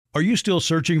Are you still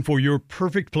searching for your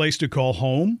perfect place to call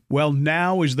home? Well,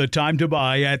 now is the time to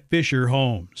buy at Fisher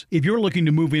Homes. If you're looking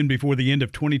to move in before the end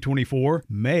of 2024,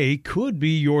 May could be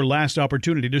your last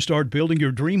opportunity to start building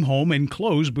your dream home and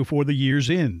close before the year's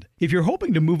end. If you're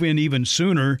hoping to move in even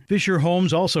sooner, Fisher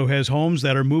Homes also has homes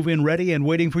that are move-in ready and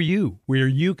waiting for you, where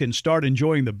you can start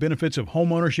enjoying the benefits of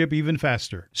homeownership even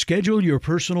faster. Schedule your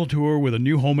personal tour with a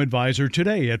new home advisor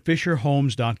today at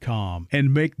FisherHomes.com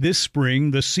and make this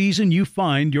spring the season you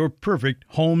find your perfect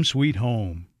home sweet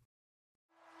home.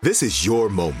 This is your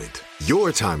moment,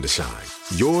 your time to shine,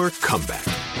 your comeback.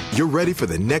 You're ready for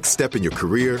the next step in your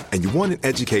career, and you want an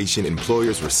education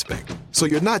employers respect. So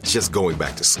you're not just going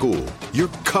back to school, you're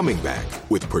coming back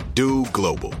with Purdue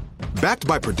Global. Backed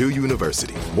by Purdue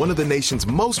University, one of the nation's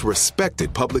most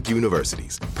respected public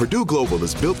universities, Purdue Global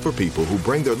is built for people who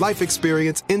bring their life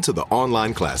experience into the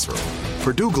online classroom.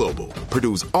 Purdue Global,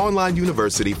 Purdue's online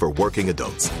university for working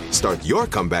adults. Start your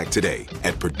comeback today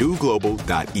at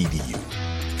purdueglobal.edu.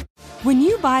 When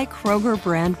you buy Kroger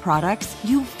brand products,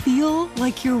 you feel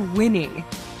like you're winning.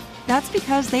 That's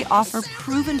because they offer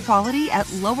proven quality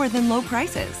at lower than low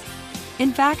prices.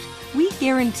 In fact, we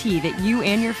guarantee that you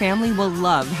and your family will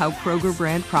love how Kroger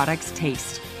brand products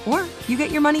taste, or you get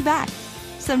your money back.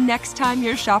 So next time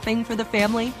you're shopping for the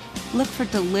family, look for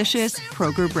delicious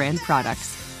Kroger brand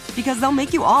products, because they'll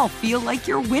make you all feel like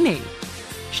you're winning.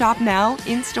 Shop now,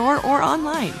 in-store, or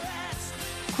online.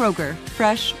 Kroger,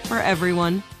 fresh for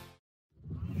everyone.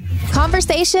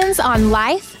 Conversations on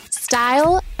life,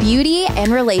 style, beauty,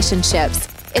 and relationships.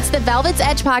 It's the Velvet's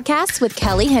Edge podcast with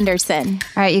Kelly Henderson.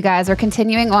 All right, you guys, we're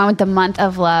continuing on with the month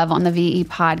of love on the VE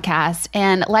podcast.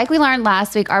 And like we learned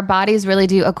last week, our bodies really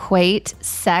do equate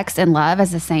sex and love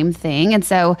as the same thing. And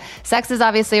so sex is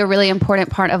obviously a really important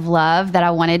part of love that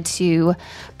I wanted to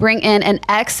bring in an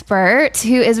expert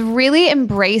who is really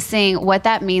embracing what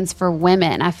that means for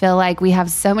women. I feel like we have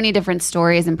so many different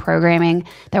stories and programming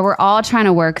that we're all trying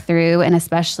to work through. And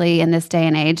especially in this day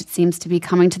and age, it seems to be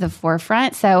coming to the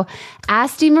forefront. So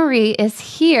Asti Marie is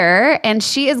here, and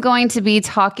she is going to be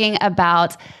talking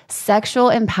about sexual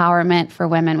empowerment for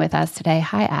women with us today.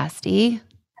 Hi, Asti.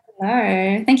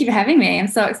 Hello. Thank you for having me. I'm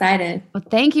so excited. Well,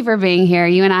 thank you for being here.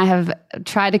 You and I have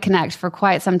tried to connect for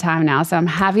quite some time now, so I'm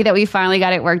happy that we finally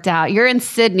got it worked out. You're in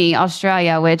Sydney,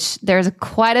 Australia, which there's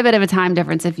quite a bit of a time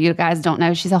difference. If you guys don't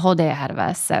know, she's a whole day ahead of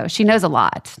us, so she knows a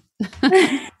lot.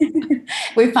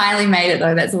 We finally made it,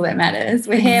 though. That's all that matters.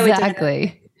 We're here.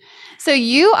 Exactly. So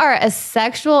you are a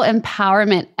sexual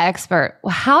empowerment expert.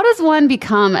 How does one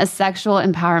become a sexual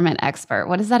empowerment expert?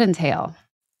 What does that entail?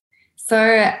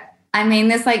 So, I mean,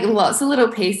 there's like lots of little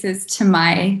pieces to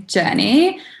my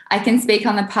journey. I can speak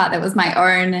on the part that was my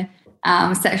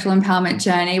own sexual empowerment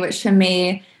journey, which for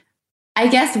me, I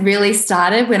guess really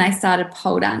started when I started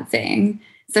pole dancing.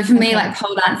 So for me, like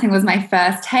pole dancing was my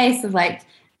first taste of like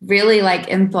really like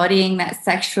embodying that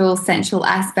sexual, sensual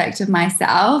aspect of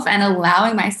myself and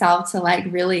allowing myself to like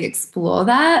really explore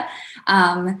that,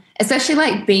 especially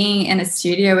like being in a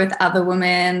studio with other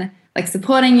women, like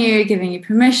supporting you, giving you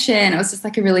permission. It was just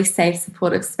like a really safe,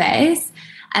 supportive space.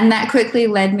 And that quickly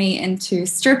led me into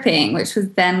stripping, which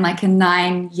was then like a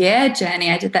 9-year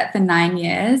journey. I did that for 9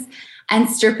 years. And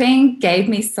stripping gave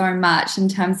me so much in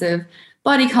terms of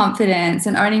body confidence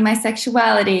and owning my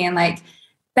sexuality and like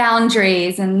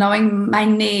boundaries and knowing my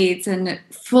needs and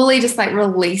fully just like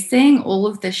releasing all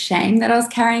of the shame that I was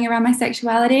carrying around my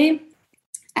sexuality.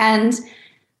 And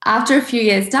after a few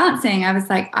years dancing, I was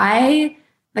like,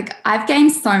 I've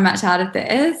gained so much out of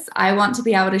this. I want to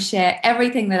be able to share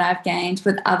everything that I've gained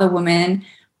with other women,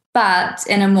 but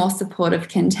in a more supportive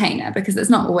container, because it's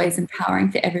not always empowering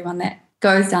for everyone that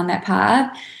goes down that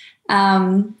path.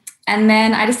 And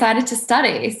then I decided to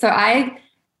study. So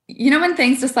when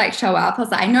things just like show up, I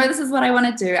was like, I know this is what I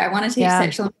want to do. I want to teach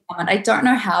sexual empowerment. I don't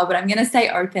know how, but I'm going to stay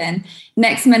open.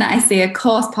 Next minute, I see a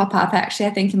course pop up, actually,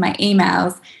 I think in my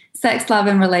emails, sex, love,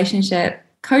 and relationship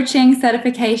coaching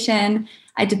certification.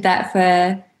 I did that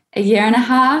for a year and a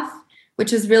half,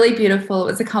 which was really beautiful.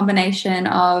 It was a combination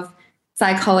of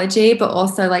psychology, but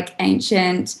also like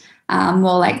ancient,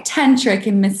 more like tantric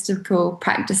and mystical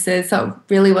practices. So it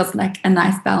really was like a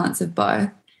nice balance of both.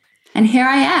 And here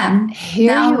I am.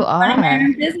 Here now you are. Running my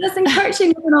own business and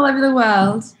coaching women all over the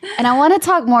world. And I want to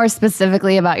talk more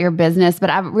specifically about your business, but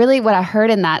what I heard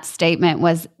in that statement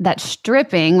was that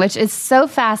stripping, which is so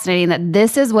fascinating, that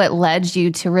this is what led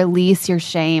you to release your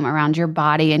shame around your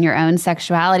body and your own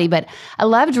sexuality. But I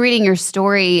loved reading your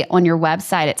story on your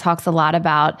website. It talks a lot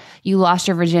about you lost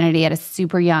your virginity at a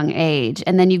super young age,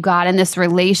 and then you got in this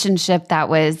relationship that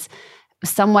was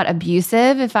somewhat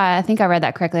abusive. If I think I read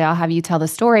that correctly, I'll have you tell the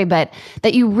story, but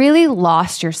that you really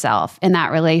lost yourself in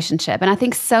that relationship. And I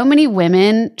think so many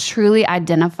women truly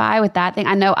identify with that thing.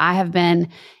 I know I have been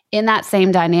in that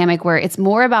same dynamic where it's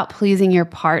more about pleasing your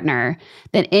partner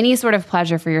than any sort of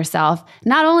pleasure for yourself,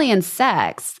 not only in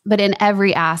sex, but in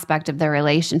every aspect of the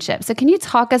relationship. So can you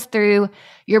talk us through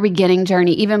your beginning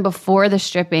journey, even before the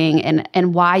stripping,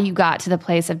 and why you got to the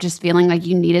place of just feeling like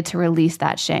you needed to release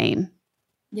that shame?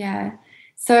 Yeah.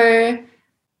 So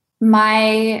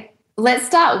let's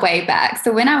start way back.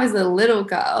 So when I was a little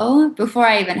girl, before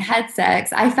I even had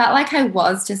sex, I felt like I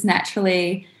was just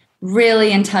naturally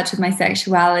really in touch with my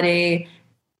sexuality.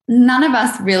 None of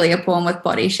us really are born with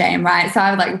body shame, right? So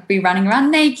I would like be running around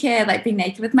naked, like be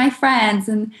naked with my friends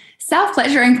and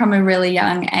self-pleasuring from a really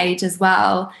young age as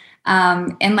well,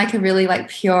 in like a really like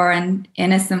pure and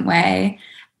innocent way.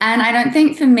 And I don't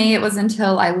think for me, it was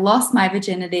until I lost my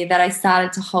virginity that I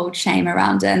started to hold shame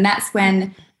around it. And that's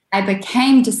when I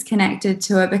became disconnected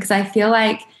to it, because I feel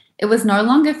like it was no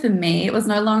longer for me. It was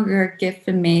no longer a gift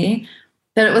for me,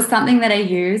 but it was something that I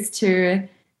used to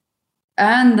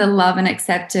earn the love and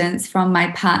acceptance from my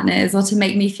partners, or to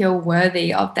make me feel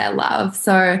worthy of their love.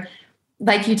 So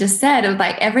like you just said, it was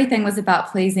like everything was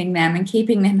about pleasing them and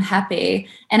keeping them happy.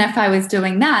 And if I was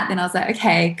doing that, then I was like,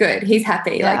 okay, good, he's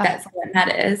happy. Yeah. Like that's what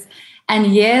matters.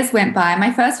 And years went by.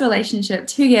 My first relationship,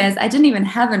 2 years, I didn't even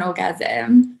have an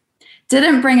orgasm.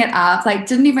 Didn't bring it up, like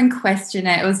didn't even question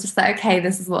it. It was just like, okay,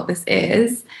 this is what this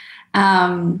is.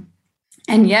 And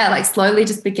yeah, like slowly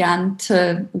just began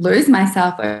to lose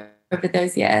myself over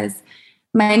those years.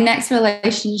 My next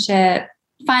relationship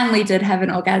finally did have an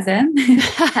orgasm,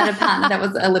 had a partner that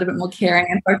was a little bit more caring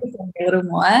and focused on me a little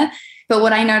more. But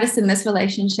what I noticed in this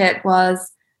relationship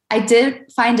was I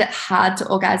did find it hard to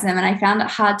orgasm, and I found it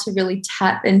hard to really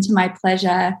tap into my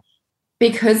pleasure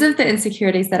because of the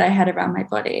insecurities that I had around my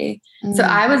body. So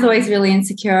I was always really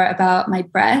insecure about my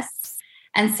breasts.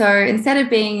 And so instead of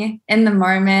being in the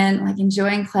moment, like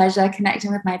enjoying pleasure,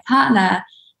 connecting with my partner,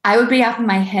 I would be up in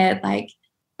my head like,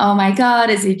 oh my God,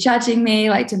 is he judging me?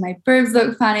 Like, do my boobs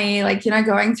look funny? Like,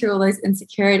 going through all those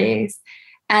insecurities.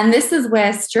 And this is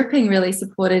where stripping really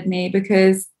supported me,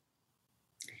 because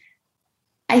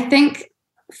I think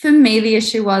for me, the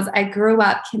issue was I grew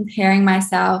up comparing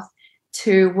myself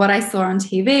to what I saw on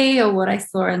TV or what I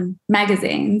saw in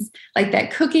magazines, like that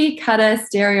cookie cutter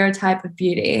stereotype of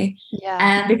beauty. Yeah.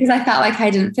 And because I felt like I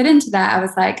didn't fit into that, I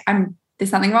was like, there's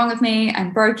something wrong with me.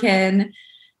 I'm broken.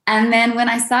 And then when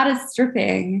I started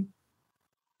stripping,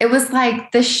 it was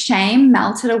like the shame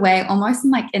melted away almost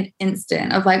in like an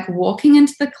instant of like walking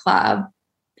into the club,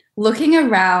 looking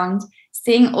around,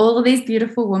 seeing all of these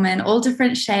beautiful women, all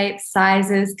different shapes,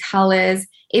 sizes, colors,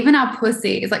 even our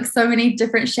pussies, like so many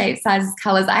different shapes, sizes,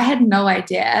 colors. I had no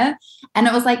idea. And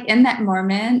it was like in that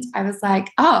moment, I was like,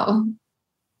 oh,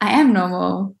 I am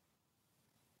normal,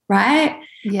 right?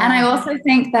 Yeah. And I also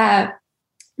think that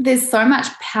there's so much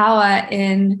power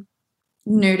in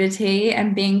nudity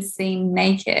and being seen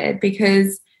naked,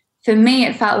 because for me,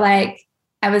 it felt like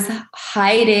I was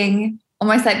hiding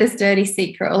almost like this dirty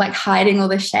secret, or like hiding all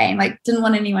the shame, like didn't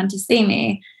want anyone to see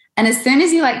me. And as soon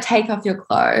as you like take off your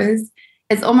clothes,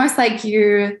 it's almost like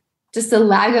you just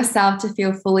allow yourself to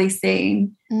feel fully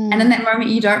seen. And in that moment,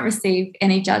 you don't receive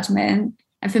any judgment.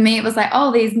 And for me, it was like,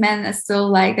 oh, these men are still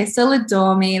like, they still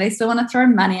adore me. They still want to throw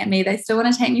money at me. They still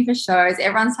want to take me for shows.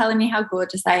 Everyone's telling me how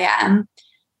gorgeous I am.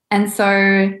 And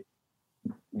so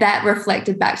that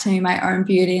reflected back to me my own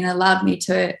beauty and allowed me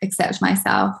to accept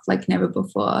myself like never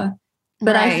before.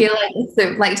 But right. I feel like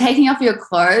it's like taking off your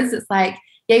clothes. It's like,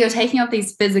 yeah, you're taking off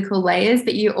these physical layers,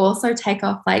 but you also take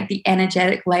off like the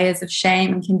energetic layers of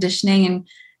shame and conditioning. And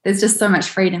there's just so much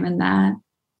freedom in that.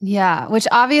 Yeah, which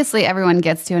obviously everyone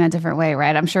gets to in a different way,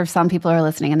 right? I'm sure some people are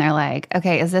listening and they're like,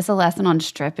 okay, is this a lesson on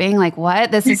stripping? Like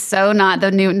what? This is so not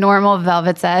the new normal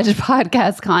Velvet's Edge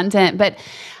podcast content. But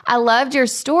I loved your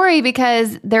story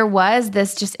because there was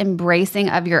this just embracing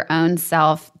of your own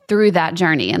self through that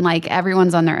journey. And like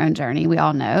everyone's on their own journey, we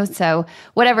all know. So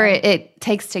whatever it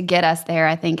takes to get us there,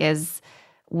 I think is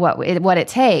what it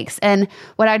takes. And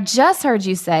what I just heard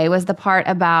you say was the part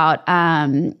about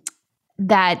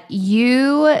that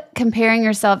you comparing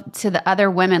yourself to the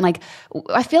other women. Like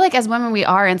I feel like as women, we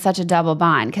are in such a double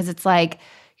bind, because it's like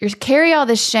you carry all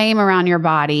this shame around your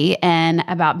body and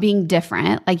about being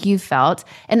different, like you felt.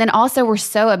 And then also we're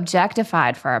so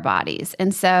objectified for our bodies.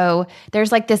 And so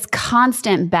there's like this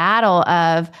constant battle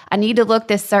of, I need to look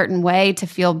this certain way to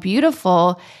feel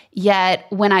beautiful. Yet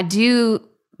when I do,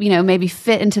 maybe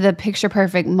fit into the picture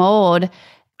perfect mold,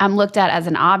 I'm looked at as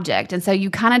an object. And so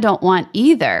you kind of don't want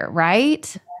either,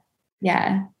 right?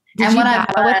 Yeah. Did you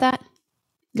battle with that?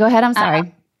 Go ahead. I'm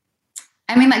sorry.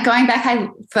 I mean, like going back,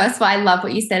 first of all, I love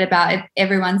what you said about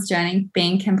everyone's journey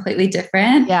being completely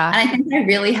different. Yeah. And I think I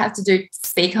really have to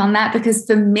speak on that, because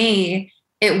for me,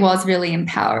 it was really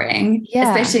empowering,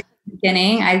 especially at the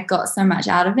beginning. I got so much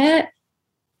out of it.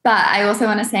 But I also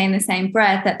want to say in the same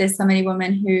breath that there's so many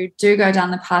women who do go down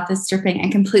the path of stripping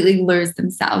and completely lose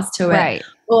themselves to it. Right.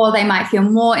 Or they might feel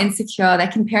more insecure. They're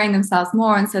comparing themselves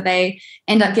more. And so they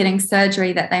end up getting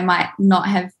surgery that they might not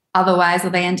have otherwise, or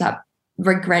they end up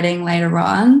regretting later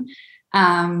on.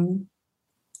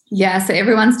 So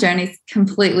everyone's journey is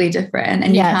completely different,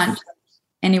 and you can't judge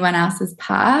anyone else's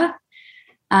path.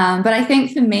 But I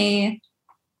think for me,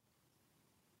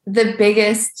 the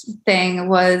biggest thing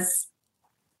was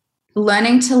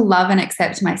learning to love and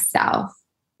accept myself.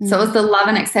 So it was the love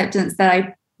and acceptance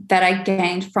that I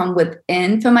gained from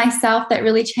within for myself that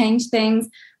really changed things,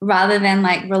 rather than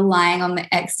like relying on the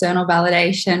external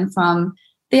validation from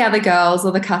the other girls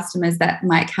or the customers that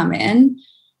might come in.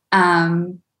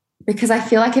 Because I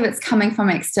feel like if it's coming from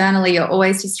externally, you're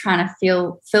always just trying to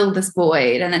fill this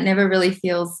void, and it never really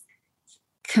feels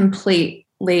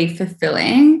completely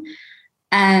fulfilling.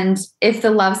 And if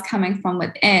the love's coming from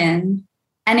within,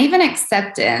 and even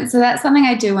acceptance. So that's something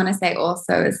I do want to say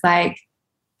also, is like,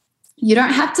 you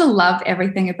don't have to love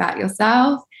everything about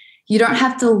yourself. You don't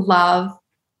have to love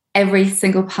every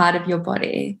single part of your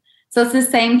body. So it's the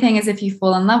same thing as if you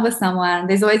fall in love with someone.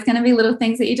 There's always going to be little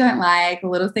things that you don't like, or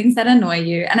little things that annoy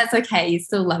you. And it's okay. You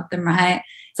still love them, right?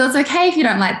 So it's okay if you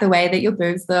don't like the way that your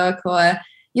boobs look, or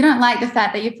you don't like the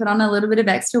fact that you put on a little bit of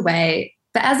extra weight.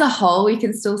 But as a whole, you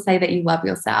can still say that you love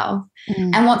yourself.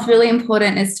 And what's really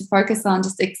important is to focus on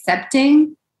just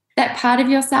accepting that part of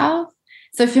yourself.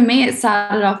 So for me, it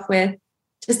started off with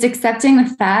just accepting the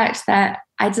fact that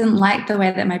I didn't like the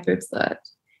way that my boobs looked.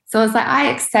 So I was like, I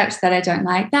accept that I don't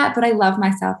like that, but I love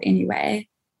myself anyway.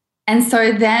 And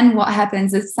so then what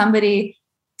happens is somebody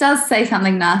does say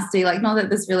something nasty, like, not that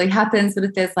this really happens, but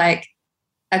if there's like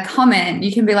a comment,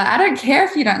 you can be like, I don't care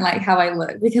if you don't like how I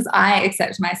look, because I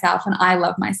accept myself and I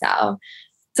love myself.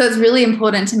 So it's really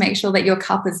important to make sure that your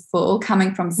cup is full,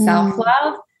 coming from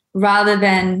self-love, rather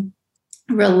than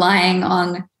relying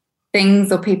on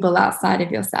things or people outside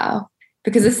of yourself.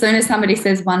 Because as soon as somebody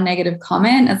says one negative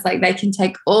comment, it's like they can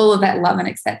take all of that love and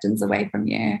acceptance away from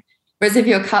you. Whereas if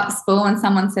your cup's full and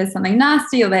someone says something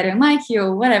nasty, or they don't like you,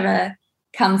 or whatever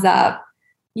comes up,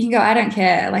 you can go, I don't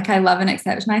care. Like, I love and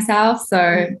accept myself.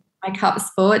 So my cup's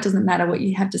full. It doesn't matter what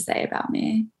you have to say about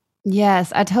me.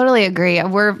 Yes, I totally agree.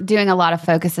 We're doing a lot of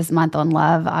focus this month on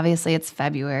love. Obviously, it's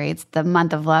February. It's the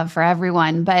month of love for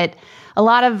everyone. But a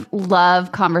lot of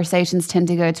love conversations tend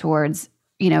to go towards,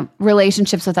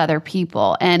 relationships with other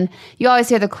people. And you always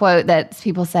hear the quote that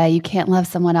people say, you can't love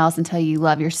someone else until you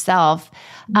love yourself.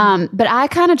 But I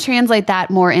kind of translate that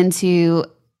more into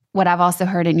what I've also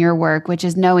heard in your work, which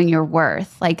is knowing your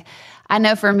worth. Like, I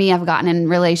know for me, I've gotten in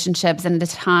relationships and the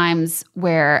times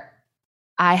where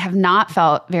I have not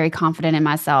felt very confident in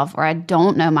myself, or I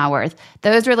don't know my worth.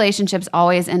 Those relationships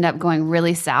always end up going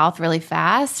really south really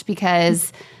fast,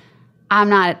 because I'm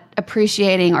not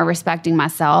appreciating or respecting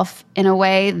myself in a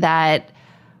way that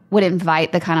would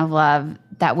invite the kind of love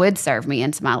that would serve me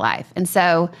into my life. And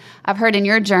so I've heard in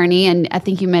your journey, and I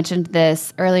think you mentioned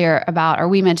this earlier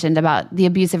we mentioned about the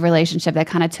abusive relationship that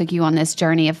kind of took you on this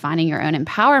journey of finding your own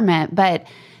empowerment. But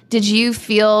did you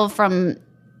feel from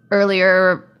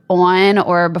earlier on,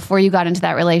 or before you got into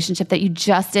that relationship, that you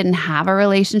just didn't have a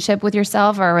relationship with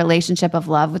yourself, or a relationship of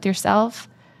love with yourself?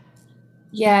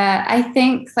 Yeah, I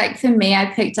think like for me, I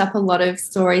picked up a lot of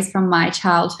stories from my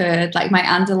childhood, like my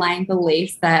underlying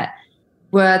beliefs that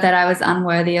were that I was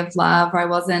unworthy of love, or I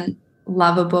wasn't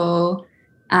lovable.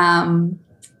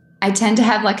 I tend to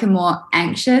have like a more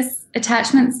anxious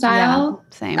attachment style.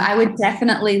 Yeah, same. I would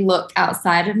definitely look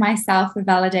outside of myself for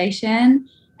validation.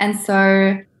 And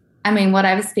so, I mean, what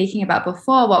I was speaking about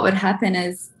before, what would happen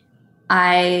is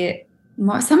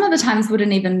some of the times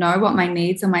wouldn't even know what my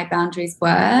needs or my boundaries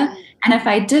were. And if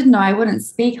I did know, I wouldn't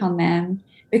speak on them,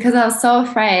 because I was so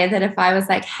afraid that if I was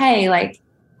like, hey, like,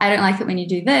 I don't like it when you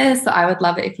do this, or I would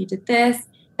love it if you did this,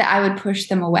 that I would push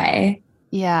them away.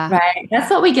 Yeah. Right. That's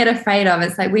what we get afraid of.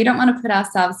 It's like we don't want to put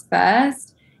ourselves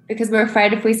first, because we're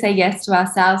afraid if we say yes to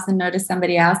ourselves and no to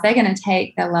somebody else, they're going to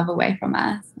take their love away from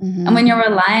us. Mm-hmm. And when you're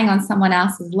relying on someone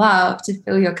else's love to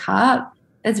fill your cup,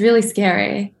 it's really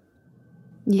scary.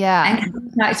 Yeah. And coming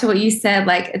back to what you said,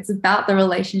 like, it's about the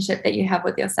relationship that you have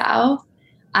with yourself.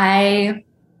 I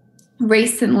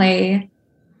recently,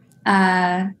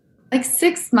 like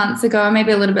 6 months ago, or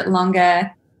maybe a little bit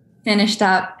longer, finished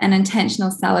up an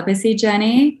intentional celibacy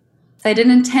journey. So I did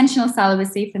intentional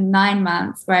celibacy for 9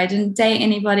 months where I didn't date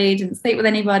anybody, didn't sleep with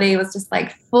anybody. It was just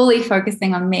like fully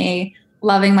focusing on me,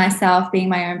 loving myself, being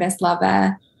my own best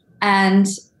lover. And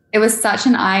it was such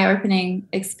an eye-opening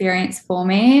experience for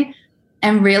me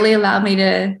and really allowed me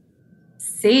to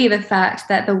see the fact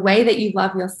that the way that you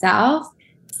love yourself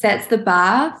sets the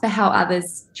bar for how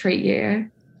others treat you.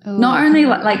 Ooh. Not only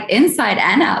like inside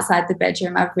and outside the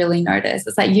bedroom, I've really noticed.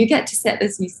 It's like you get to set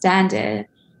this new standard.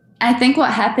 And I think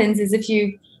what happens is if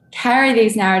you carry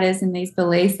these narratives and these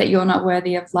beliefs that you're not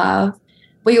worthy of love,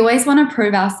 we always want to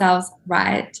prove ourselves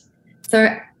right.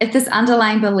 So if this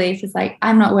underlying belief is like,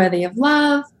 I'm not worthy of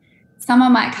love,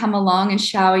 someone might come along and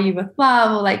shower you with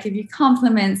love or like give you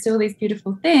compliments, do all these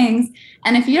beautiful things.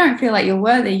 And if you don't feel like you're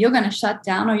worthy, you're going to shut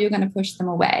down or you're going to push them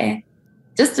away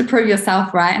just to prove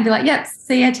yourself right and be like, yep,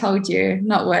 see, I told you,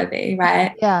 not worthy,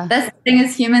 right? Yeah. That's the thing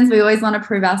as humans, we always want to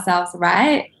prove ourselves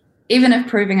right, even if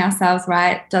proving ourselves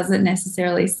right doesn't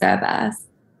necessarily serve us.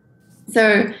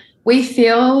 So we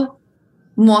feel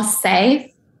more safe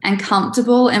and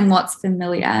comfortable in what's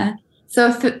familiar. So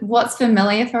if what's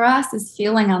familiar for us is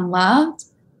feeling unloved,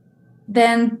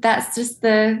 then that's just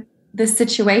the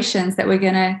situations that we're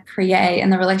going to create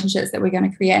and the relationships that we're going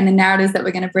to create and the narratives that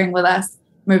we're going to bring with us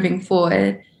moving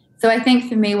forward. So I think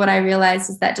for me, what I realized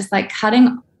is that just like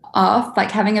cutting off, like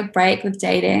having a break with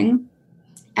dating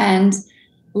and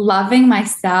loving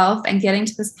myself and getting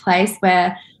to this place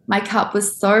where my cup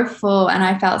was so full and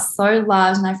I felt so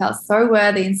loved and I felt so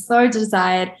worthy and so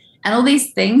desired, and all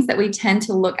these things that we tend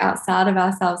to look outside of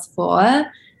ourselves for,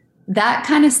 that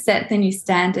kind of set the new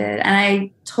standard. And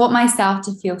I taught myself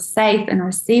to feel safe in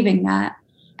receiving that.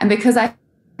 And because I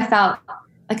felt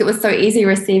like it was so easy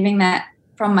receiving that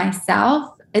from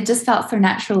myself, it just felt so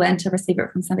natural then to receive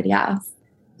it from somebody else.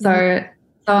 So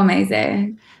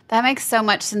amazing. That makes so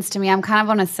much sense to me. I'm kind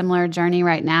of on a similar journey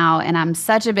right now, and I'm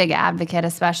such a big advocate,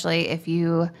 especially if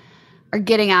you are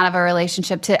getting out of a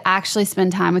relationship, to actually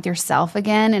spend time with yourself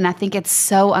again. And I think it's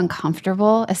so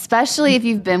uncomfortable, especially if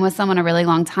you've been with someone a really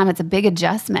long time. It's a big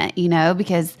adjustment, you know,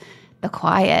 because the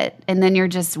quiet, and then you're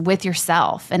just with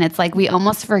yourself. And it's like we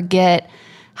almost forget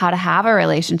how to have a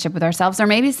relationship with ourselves, or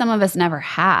maybe some of us never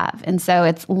have. And so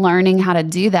it's learning how to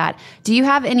do that. Do you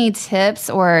have any tips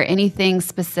or anything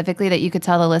specifically that you could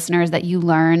tell the listeners that you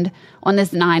learned on this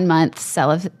 9-month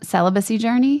celibacy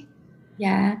journey?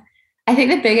 Yeah. I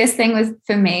think the biggest thing was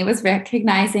for me was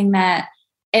recognizing that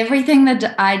everything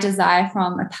that I desire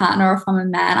from a partner or from a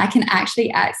man, I can actually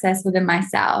access within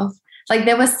myself. Like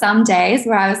there were some days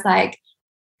where I was like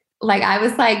I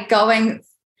was like going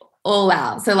all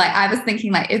out. So like I was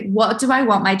thinking like, what do I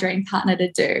want my dream partner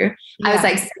to do? Yeah. I was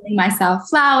like sending myself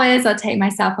flowers or take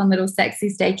myself on little sexy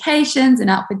staycations and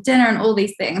out for dinner and all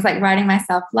these things, like writing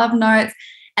myself love notes.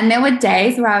 And there were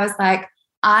days where I was like,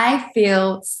 I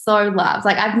feel so loved.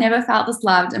 Like I've never felt this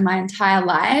loved in my entire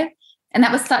life. And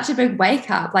that was such a big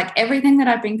wake up. Like everything that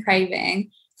I've been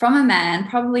craving from a man,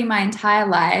 probably my entire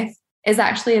life, is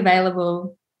actually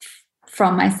available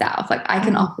from myself. Like I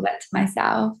can offer that to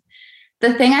myself.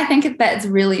 The thing I think that's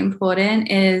really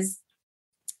important is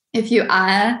if you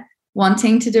are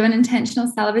wanting to do an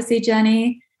intentional celibacy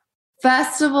journey,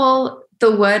 first of all,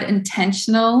 the word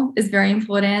intentional is very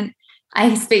important.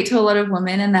 I speak to a lot of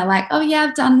women and they're like, oh yeah,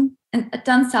 I've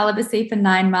done celibacy for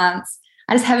 9 months.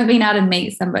 I just haven't been able to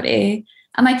meet somebody.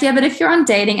 I'm like, yeah, but if you're on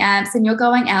dating apps and you're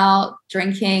going out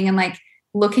drinking and like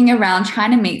looking around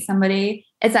trying to meet somebody,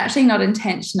 it's actually not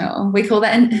intentional. We call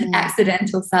that an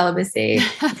accidental celibacy.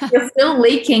 You're still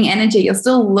leaking energy. You're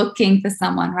still looking for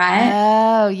someone, right?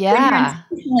 Oh, yeah. When you're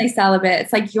intentionally celibate,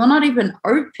 it's like you're not even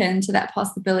open to that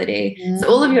possibility. So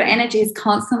all of your energy is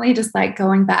constantly just like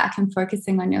going back and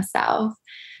focusing on yourself.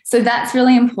 So that's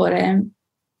really important.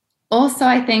 Also,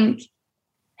 I think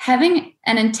having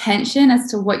an intention as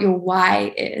to what your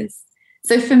why is.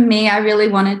 So for me, I really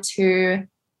wanted to,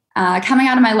 coming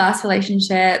out of my last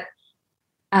relationship,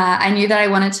 I knew that I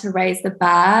wanted to raise the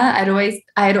bar. I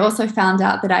had also found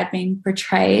out that I'd been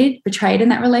betrayed in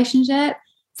that relationship.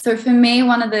 So for me,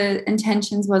 one of the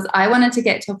intentions was I wanted to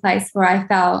get to a place where I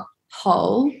felt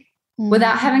whole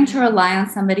without having to rely on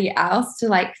somebody else to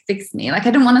like fix me. Like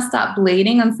I didn't want to start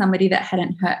bleeding on somebody that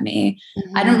hadn't hurt me.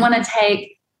 I didn't want to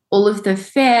take all of the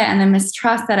fear and the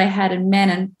mistrust that I had in men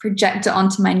and project it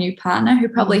onto my new partner who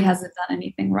probably hasn't done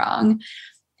anything wrong.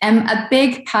 And a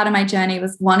big part of my journey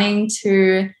was wanting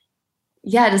to,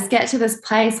 just get to this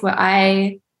place where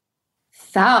I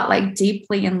felt like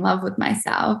deeply in love with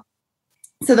myself.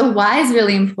 So the why is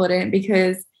really important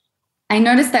because I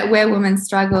noticed that where women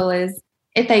struggle is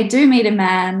if they do meet a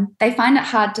man, they find it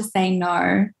hard to say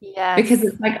no. Yes. Because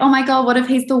it's like, oh my God, what if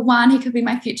he's the one? He could be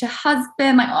my future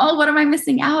husband. Like, oh, what am I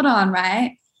missing out on,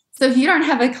 right? So if you don't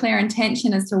have a clear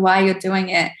intention as to why you're doing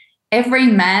it, every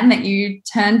man that you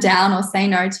turn down or say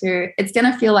no to, it's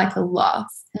going to feel like a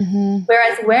loss. Mm-hmm.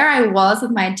 Whereas where I was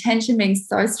with my intention being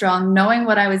so strong, knowing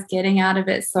what I was getting out of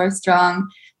it so strong,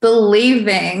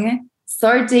 believing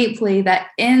so deeply that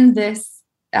in this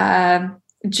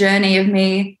journey of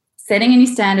me setting a new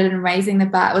standard and raising the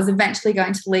bar was eventually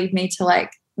going to lead me to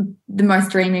like the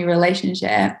most dreamy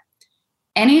relationship.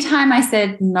 Anytime I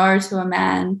said no to a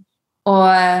man,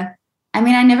 or I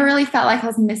mean, I never really felt like I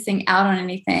was missing out on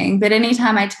anything, but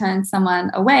anytime I turned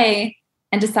someone away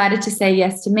and decided to say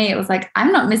yes to me, it was like,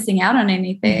 I'm not missing out on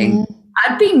anything. Mm-hmm.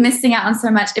 I'd be missing out on so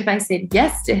much if I said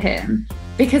yes to him,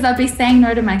 because I'd be saying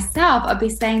no to myself. I'd be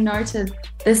saying no to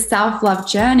the self-love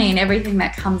journey and everything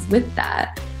that comes with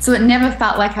that. So it never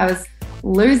felt like I was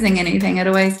losing anything. It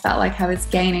always felt like I was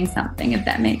gaining something, if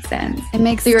that makes sense. It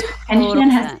makes so your total intention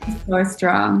has sense. to be so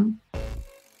strong.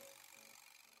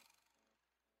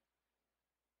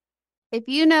 If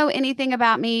you know anything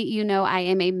about me, you know I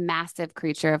am a massive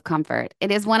creature of comfort. It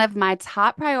is one of my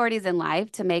top priorities in life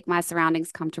to make my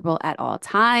surroundings comfortable at all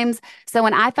times. So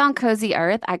when I found Cozy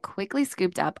Earth, I quickly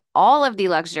scooped up all of the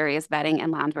luxurious bedding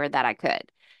and loungewear that I could.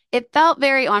 It felt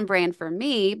very on brand for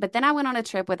me, but then I went on a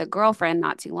trip with a girlfriend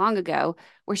not too long ago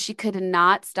where she could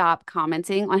not stop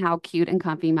commenting on how cute and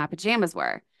comfy my pajamas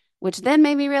were, which then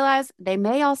made me realize they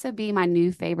may also be my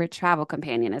new favorite travel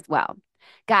companion as well.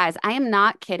 Guys, I am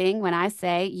not kidding when I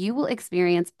say you will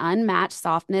experience unmatched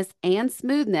softness and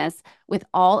smoothness with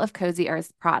all of Cozy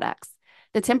Earth's products.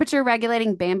 The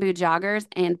temperature-regulating bamboo joggers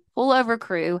and pullover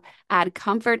crew add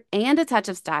comfort and a touch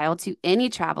of style to any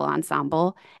travel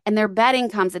ensemble, and their bedding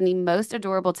comes in the most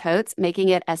adorable totes, making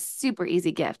it a super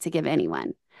easy gift to give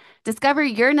anyone. Discover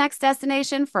your next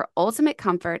destination for ultimate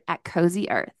comfort at Cozy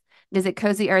Earth. Visit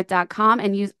CozyEarth.com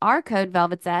and use our code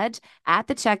Velvet's Edge at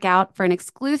the checkout for an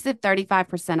exclusive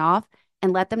 35% off,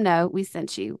 and let them know we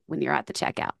sent you when you're at the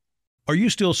checkout. Are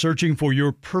you still searching for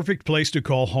your perfect place to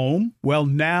call home? Well,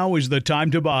 now is the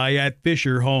time to buy at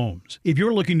Fisher Homes. If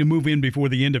you're looking to move in before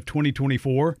the end of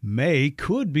 2024, May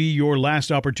could be your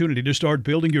last opportunity to start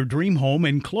building your dream home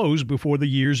and close before the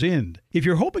year's end. If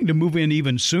you're hoping to move in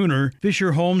even sooner,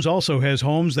 Fisher Homes also has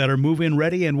homes that are move-in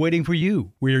ready and waiting for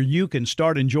you, where you can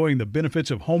start enjoying the benefits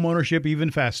of homeownership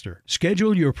even faster.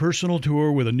 Schedule your personal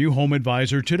tour with a new home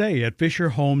advisor today at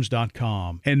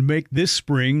FisherHomes.com and make this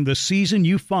spring the season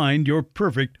you find your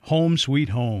perfect home sweet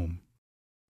home.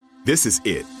 This is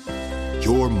it.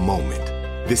 Your moment.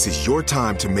 This is your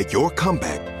time to make your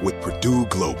comeback with Purdue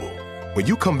Global. When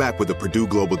you come back with a Purdue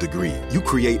Global degree, you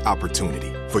create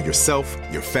opportunity for yourself,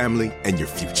 your family, and your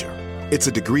future. It's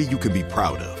a degree you can be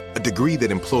proud of, a degree that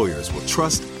employers will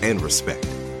trust and respect.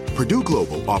 Purdue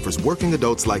Global offers working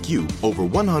adults like you over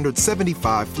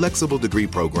 175 flexible degree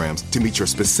programs to meet your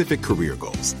specific career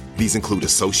goals. These include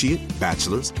associate,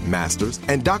 bachelor's, master's,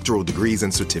 and doctoral degrees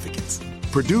and certificates.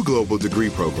 Purdue Global degree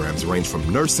programs range from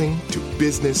nursing to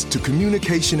business to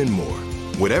communication and more.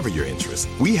 Whatever your interest,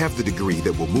 we have the degree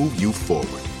that will move you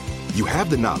forward. You have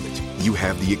the knowledge, you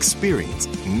have the experience.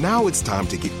 Now it's time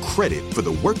to get credit for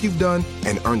the work you've done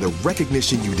and earn the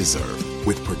recognition you deserve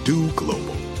with Purdue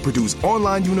Global, Purdue's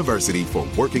online university for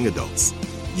working adults.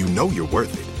 You know you're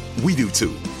worth it. We do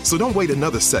too. So don't wait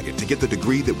another second to get the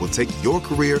degree that will take your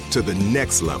career to the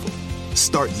next level.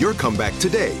 Start your comeback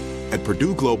today at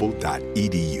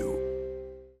purdueglobal.edu.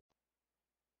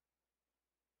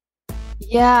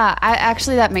 Yeah,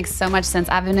 that makes so much sense.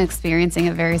 I've been experiencing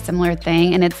a very similar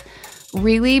thing, and it's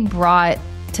really brought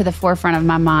to the forefront of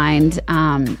my mind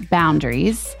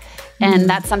boundaries. And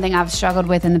that's something I've struggled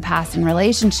with in the past in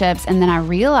relationships. And then I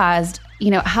realized,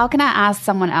 how can I ask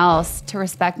someone else to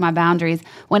respect my boundaries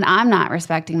when I'm not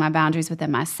respecting my boundaries within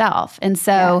myself? And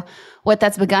so what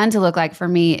that's begun to look like for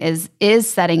me is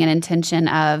setting an intention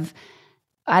of,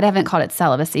 I haven't called it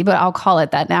celibacy, but I'll call it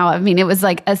that now. I mean, it was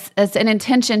like an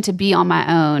intention to be on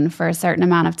my own for a certain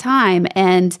amount of time.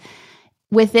 And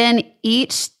within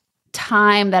each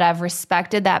time that I've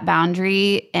respected that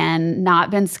boundary and not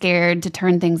been scared to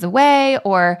turn things away,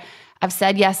 or I've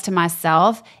said yes to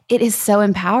myself, it is so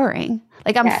empowering.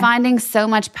 Like I'm finding so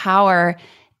much power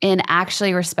in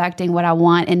actually respecting what I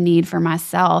want and need for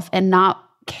myself and not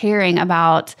caring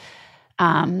about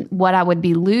what I would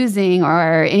be losing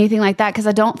or anything like that. Because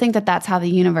I don't think that that's how the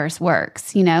universe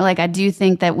works. Like I do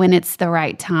think that when it's the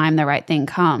right time, the right thing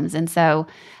comes. And so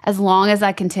as long as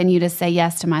I continue to say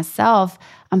yes to myself,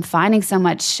 I'm finding so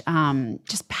much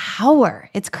just power.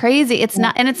 It's crazy. It's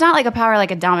not like a power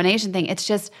like a domination thing. It's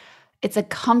just it's a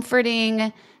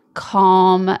comforting,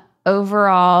 calm,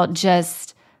 overall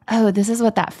just, oh, this is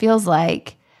what that feels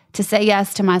like to say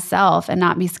yes to myself and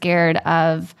not be scared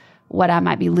of what I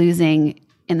might be losing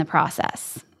in the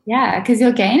process. Yeah, because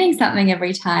you're gaining something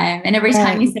every time. And every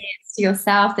time you say it to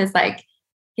yourself, there's like,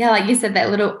 yeah, like you said, that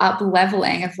little up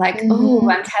leveling of like, oh,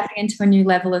 I'm tapping into a new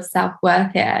level of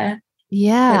self-worth here.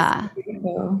 Yeah. That's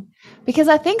beautiful. Because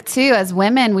I think too, as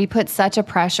women, we put such a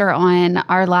pressure on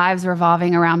our lives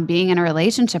revolving around being in a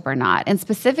relationship or not. And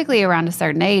specifically around a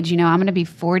certain age, I'm going to be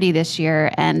 40 this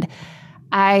year. And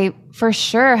I for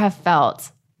sure have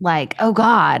felt like, oh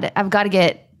God, I've got to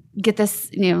get this,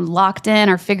 locked in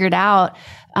or figured out.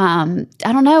 I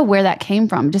don't know where that came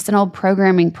from, just an old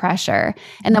programming pressure.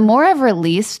 And the more I've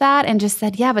released that and just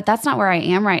said, yeah, but that's not where I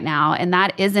am right now. And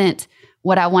that isn't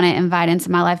what I want to invite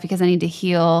into my life because I need to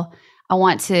heal. I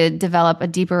want to develop a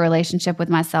deeper relationship with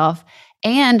myself.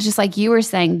 And just like you were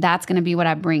saying, that's going to be what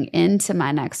I bring into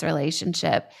my next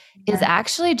relationship is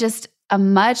actually just a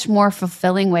much more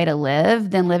fulfilling way to live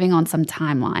than living on some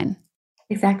timeline.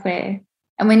 Exactly.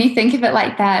 And when you think of it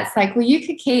like that, it's like, well, you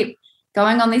could keep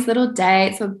going on these little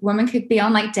dates, or women could be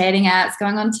on like dating apps,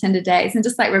 going on Tinder dates and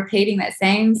just like repeating that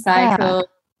same cycle.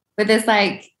 But there's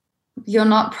like, you're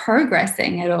not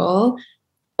progressing at all.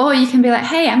 Or you can be like,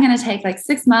 hey, I'm going to take like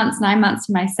 6 months, 9 months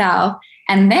to myself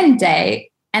and then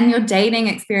date. And your dating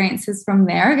experiences from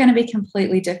there are going to be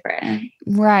completely different.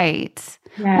 Right.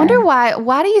 Yeah. Wonder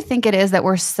why do you think it is that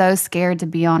we're so scared to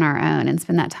be on our own and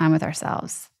spend that time with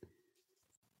ourselves?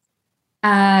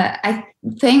 I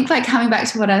think like coming back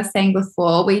to what I was saying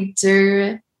before, we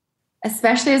do,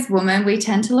 especially as women, we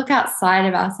tend to look outside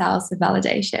of ourselves for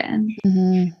validation.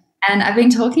 Mm-hmm. And I've been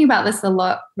talking about this a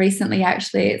lot recently,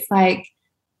 actually. It's like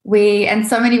and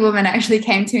so many women actually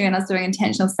came to me and I was doing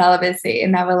intentional celibacy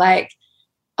and they were like,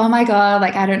 oh my God,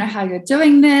 like, I don't know how you're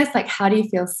doing this. Like, how do you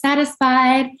feel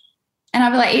satisfied? And I'd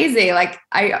be like, easy. Like,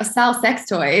 I sell sex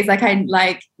toys. Like, I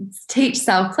like teach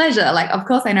self-pleasure. Like, of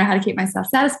course I know how to keep myself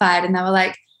satisfied. And they were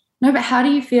like, no, but how do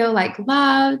you feel like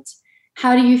loved?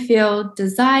 How do you feel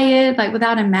desired? Like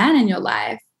without a man in your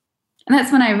life? And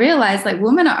that's when I realized like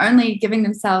women are only giving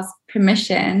themselves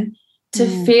permission to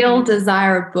feel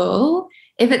desirable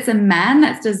if it's a man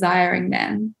that's desiring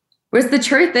them. Whereas the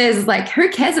truth is like, who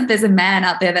cares if there's a man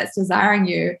out there that's desiring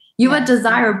you? You are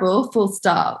desirable, full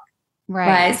stop.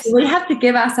 Right. So we have to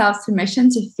give ourselves permission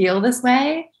to feel this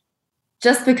way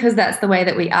just because that's the way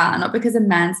that we are, not because a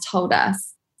man's told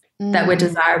us that we're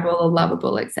desirable or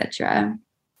lovable, etc.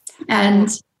 And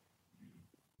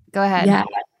go ahead. Yeah.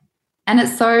 And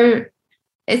it's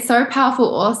so powerful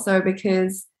also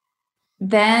because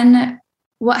then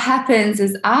what happens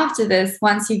is after this,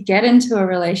 once you get into a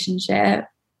relationship,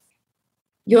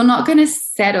 you're not going to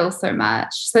settle so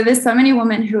much. So there's so many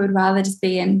women who would rather just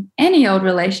be in any old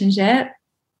relationship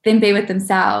than be with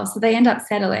themselves. So they end up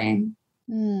settling.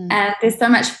 And there's so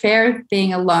much fear of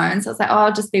being alone. So it's like, oh,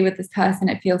 I'll just be with this person.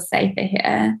 It feels safer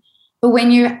here. But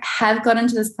when you have gotten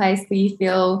to this place where you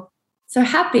feel so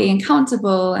happy and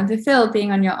comfortable and fulfilled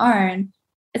being on your own,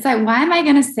 it's like, why am I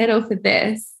going to settle for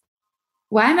this?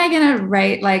 Why am I going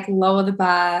to lower the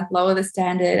bar, lower the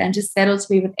standard and just settle to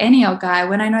be with any old guy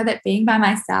when I know that being by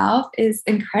myself is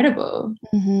incredible?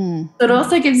 So it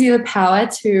also gives you the power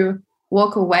to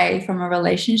walk away from a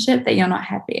relationship that you're not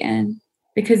happy in,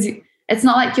 because it's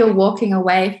not like you're walking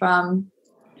away from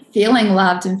feeling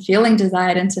loved and feeling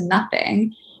desired into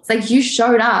nothing. It's like you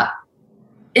showed up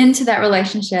into that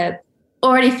relationship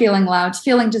already feeling loved,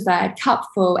 feeling desired, cup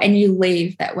full, and you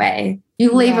leave that way.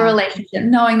 You leave a relationship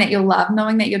knowing that you're loved,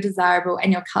 knowing that you're desirable,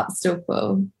 and your cup's still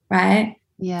full, right?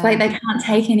 Yeah. It's like they can't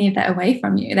take any of that away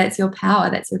from you. That's your power.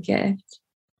 That's your gift.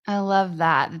 I love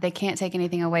that they can't take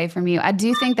anything away from you. I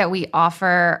do think that we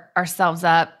offer ourselves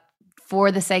up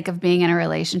for the sake of being in a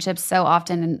relationship so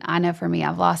often. And I know for me,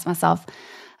 I've lost myself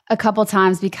a couple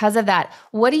times because of that.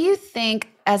 What do you think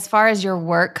as far as your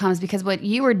work comes? Because what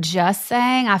you were just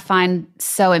saying, I find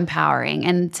so empowering.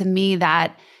 And to me,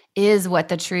 that is what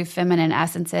the true feminine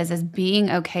essence is being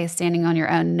okay standing on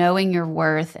your own, knowing your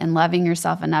worth and loving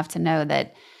yourself enough to know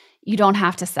that you don't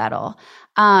have to settle.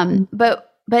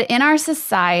 But in our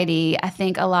society, I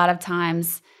think a lot of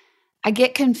times I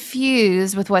get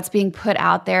confused with what's being put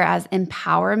out there as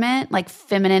empowerment, like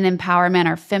feminine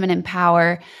empowerment or feminine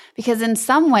power, because in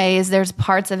some ways there's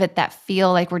parts of it that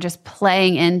feel like we're just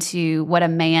playing into what a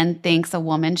man thinks a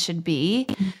woman should be.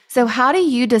 So how do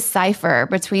you decipher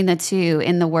between the two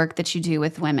in the work that you do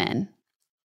with women?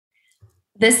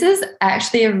 This is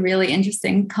actually a really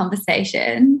interesting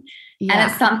conversation. Yeah. And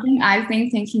it's something I've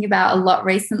been thinking about a lot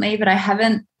recently, but I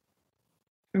haven't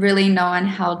really known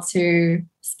how to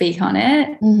speak on it.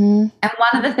 Mm-hmm. And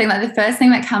one of the things, like the first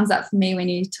thing that comes up for me when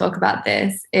you talk about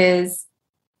this is,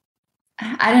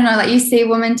 I don't know, like you see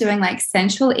women doing like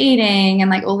sensual eating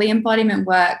and like all the embodiment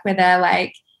work where they're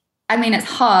like, I mean, it's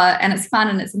hot and it's fun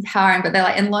and it's empowering, but they're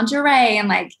like in lingerie and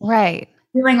like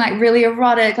doing like really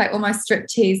erotic, like almost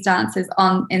striptease dances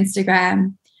on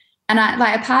Instagram. And I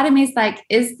like, a part of me is like,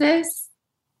 is this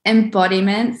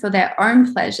embodiment for their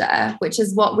own pleasure, which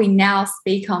is what we now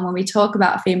speak on when we talk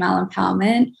about female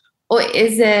empowerment, or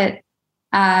is it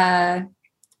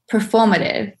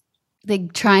performative? They're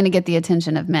trying to get the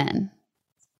attention of men.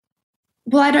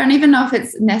 Well, I don't even know if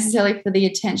it's necessarily for the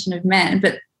attention of men,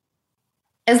 but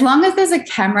as long as there's a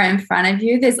camera in front of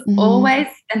you, there's always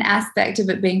an aspect of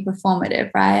it being performative,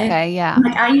 right? Okay, yeah.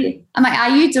 I'm like, are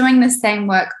you doing the same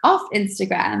work off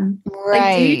Instagram?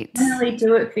 Right. Like, do you really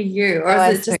do it for you, or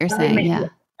is it just what you're saying? Yeah.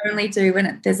 you only do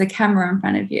when there's a camera in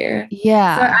front of you?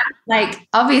 Yeah. So I'm like,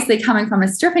 obviously, coming from a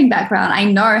stripping background, I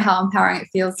know how empowering it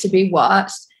feels to be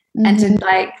watched and to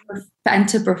like and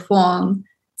to perform.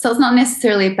 So it's not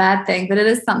necessarily a bad thing, but it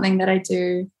is something that I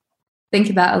do think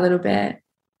about a little bit.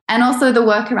 And also the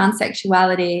work around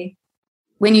sexuality,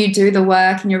 when you do the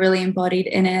work and you're really embodied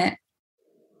in it,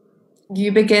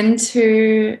 you begin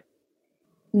to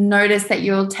notice that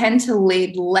you'll tend to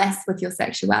lead less with your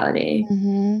sexuality.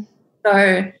 Mm-hmm.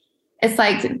 So it's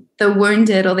like the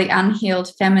wounded or the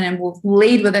unhealed feminine will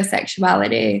lead with her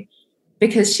sexuality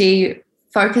because she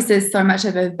focuses so much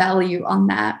of her value on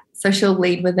that. So she'll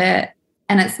lead with it.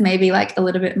 And it's maybe like a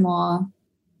little bit more,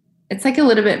 it's like a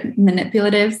little bit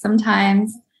manipulative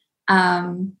sometimes.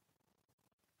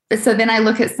 But so then I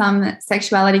look at some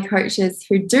sexuality coaches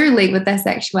who do lead with their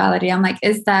sexuality. I'm like,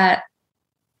 is that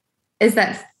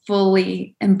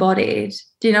fully embodied?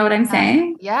 Do you know what I'm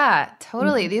saying? Yeah,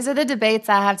 totally. These are the debates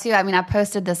I have too. I mean, I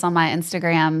posted this on my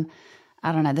Instagram.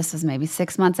 I don't know, this was maybe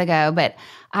 6 months ago, but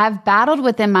I've battled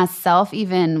within myself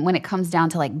even when it comes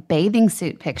down to like bathing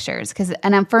suit pictures.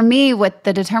 For me, what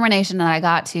the determination that I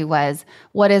got to was,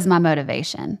 what is my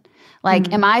motivation?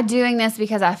 Like, am I doing this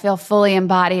because I feel fully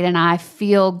embodied and I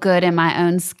feel good in my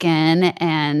own skin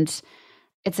and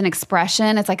it's an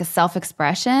expression, it's like a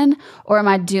self-expression, or am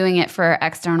I doing it for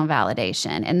external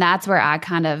validation? And that's where I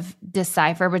kind of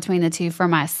decipher between the two for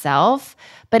myself.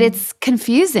 But it's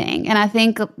confusing. And I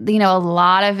think, you know, a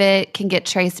lot of it can get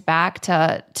traced back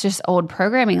to just old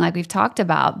programming like we've talked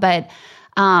about. But,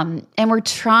 and we're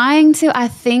trying to, I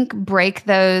think, break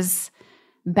those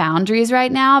boundaries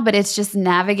right now, but it's just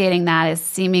navigating that is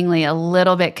seemingly a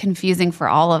little bit confusing for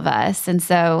all of us. And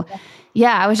so,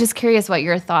 yeah, I was just curious what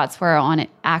your thoughts were on it,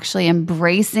 actually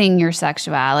embracing your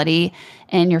sexuality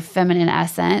and your feminine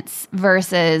essence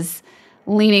versus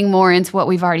leaning more into what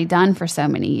we've already done for so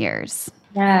many years.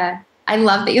 Yeah. I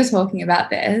love that you're talking about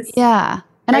this. Yeah.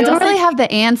 And I don't really have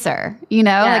the answer, you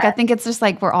know, like I think it's just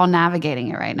like we're all navigating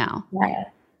it right now. Yeah.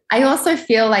 I also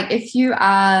feel like if you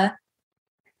are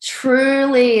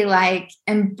truly like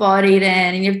embodied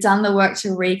in and you've done the work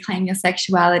to reclaim your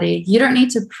sexuality, you don't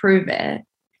need to prove it.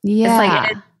 Yeah.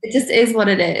 It's like it just is what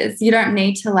it is. You don't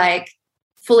need to like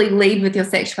fully lead with your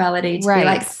sexuality to be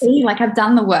like, see, like I've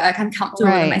done the work, I'm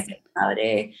comfortable with my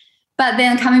sexuality. But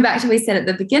then coming back to what we said at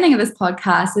the beginning of this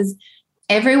podcast is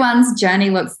everyone's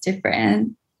journey looks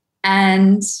different,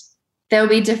 and there'll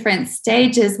be different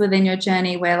stages within your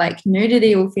journey where like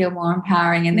nudity will feel more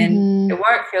empowering and then it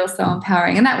won't feel so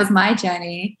empowering. And that was my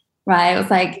journey, right? It was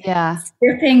like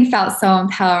stripping felt so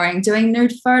empowering. Doing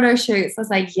nude photo shoots, I was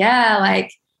like, yeah,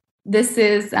 like this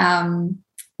is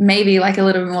maybe like a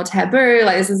little bit more taboo.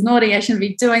 Like this is naughty. I shouldn't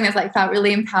be doing this. Like felt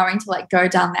really empowering to like go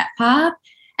down that path.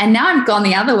 And now I've gone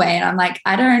the other way and I'm like,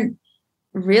 I don't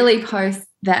really post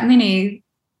that many.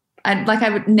 I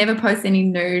would never post any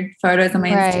nude photos on my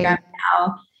Instagram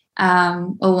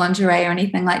now, or lingerie or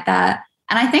anything like that.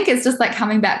 And I think it's just like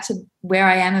coming back to where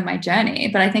I am in my journey.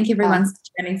 But I think everyone's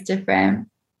journey is different.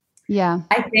 Yeah.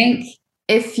 I think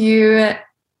if you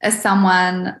are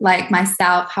someone like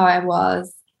myself, how I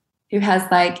was, who has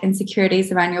like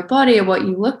insecurities around your body or what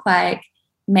you look like,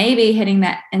 maybe heading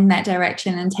that in that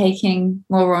direction and taking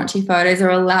more raunchy photos or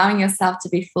allowing yourself to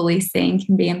be fully seen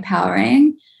can be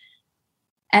empowering.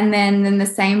 And then in the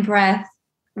same breath,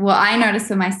 what I noticed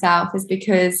for myself is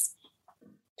because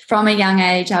from a young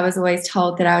age, I was always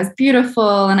told that I was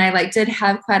beautiful and I like did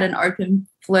have quite an open,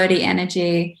 flirty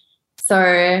energy.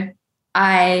 So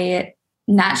I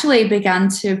naturally began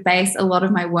to base a lot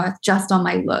of my worth just on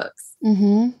my looks,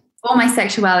 or my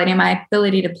sexuality and my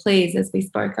ability to please, as we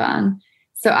spoke on.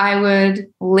 So I would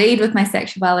lead with my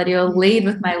sexuality or lead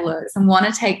with my looks and want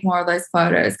to take more of those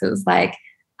photos because like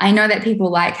I know that people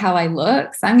like how I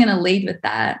look, so I'm going to lead with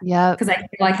that. Yeah. Because I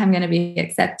feel like I'm going to be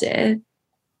accepted.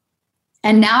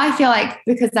 And now I feel like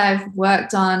because I've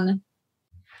worked on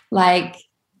like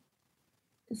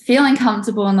feeling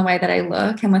comfortable in the way that I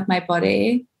look and with my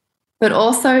body, but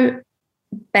also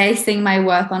basing my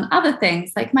worth on other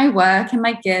things like my work and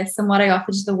my gifts and what I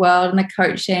offer to the world and the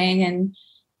coaching and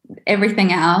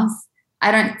everything else,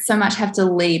 I don't so much have to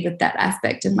lead with that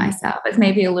aspect of myself. It's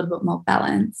maybe a little bit more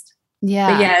balanced.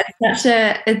 Yeah. But yeah,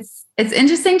 it's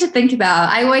interesting to think about.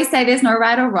 I always say there's no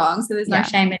right or wrong, so there's no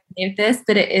shame in any of this,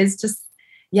 but it is just,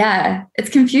 it's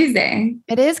confusing.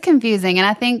 It is confusing. And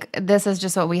I think this is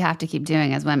just what we have to keep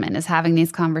doing as women, is having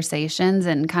these conversations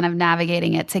and kind of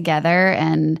navigating it together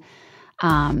and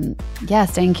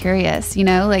staying curious,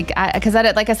 like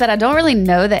I said, I don't really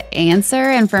know the answer.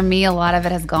 And for me, a lot of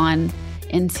it has gone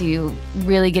into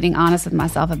really getting honest with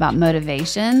myself about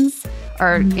motivations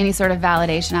or any sort of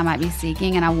validation I might be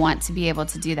seeking. And I want to be able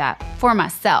to do that for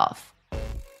myself.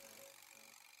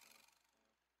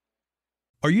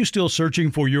 Are you still searching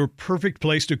for your perfect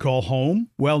place to call home?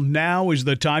 Well, now is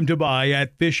the time to buy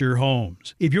at Fisher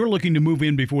Homes. If you're looking to move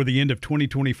in before the end of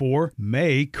 2024,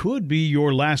 May could be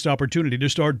your last opportunity to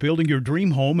start building your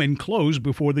dream home and close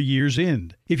before the year's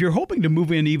end. If you're hoping to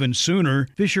move in even sooner,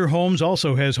 Fisher Homes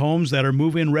also has homes that are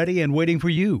move-in ready and waiting for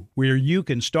you, where you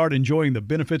can start enjoying the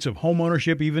benefits of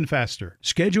homeownership even faster.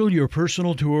 Schedule your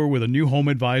personal tour with a new home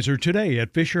advisor today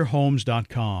at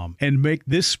FisherHomes.com and make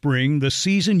this spring the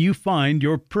season you find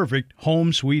your perfect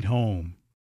home sweet home.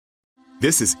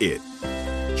 This is it.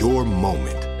 Your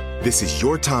moment. This is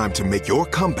your time to make your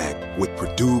comeback with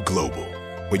Purdue Global.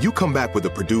 When you come back with a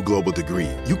Purdue Global degree,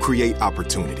 you create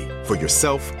opportunity for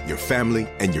yourself, your family,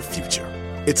 and your future.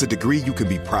 It's a degree you can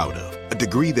be proud of, a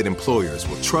degree that employers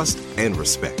will trust and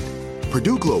respect.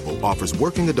 Purdue Global offers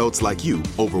working adults like you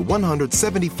over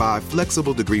 175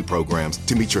 flexible degree programs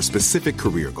to meet your specific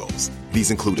career goals.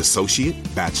 These include associate,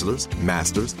 bachelor's,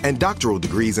 master's, and doctoral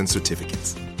degrees and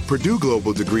certificates. Purdue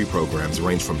Global degree programs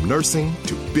range from nursing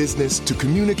to business to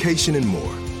communication and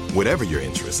more. Whatever your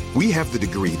interest, we have the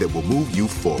degree that will move you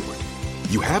forward.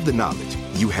 You have the knowledge,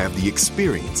 you have the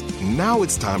experience. Now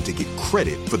it's time to get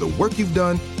credit for the work you've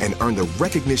done and earn the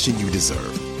recognition you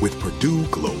deserve with Purdue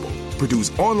Global,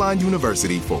 Purdue's online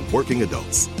university for working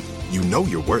adults. You know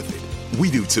you're worth it. We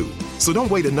do too. So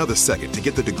don't wait another second to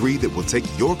get the degree that will take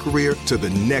your career to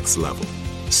the next level.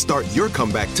 Start your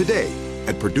comeback today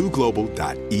at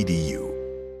purdueglobal.edu.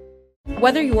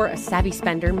 Whether you're a savvy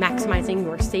spender maximizing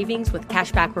your savings with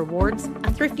cashback rewards,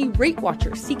 a thrifty rate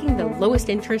watcher seeking the lowest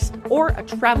interest, or a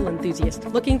travel enthusiast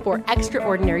looking for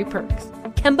extraordinary perks,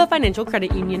 Kemba Financial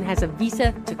Credit Union has a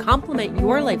visa to complement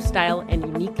your lifestyle and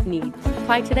unique needs.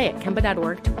 Apply today at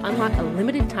Kemba.org to unlock a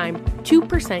limited time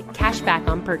 2% cash back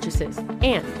on purchases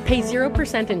and pay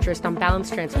 0% interest on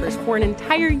balance transfers for an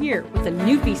entire year with a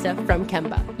new visa from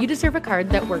Kemba. You deserve a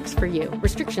card that works for you.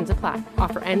 Restrictions apply.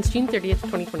 Offer ends June 30th,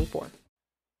 2024.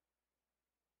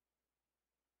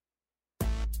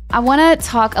 I want to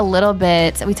talk a little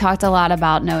bit. We talked a lot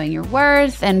about knowing your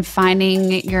worth and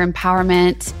finding your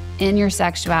empowerment in your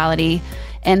sexuality.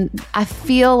 And I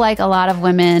feel like a lot of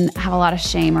women have a lot of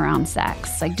shame around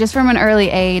sex. Like just from an early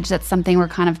age, that's something we're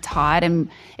kind of taught, and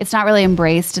it's not really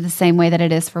embraced the same way that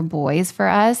it is for boys for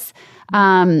us.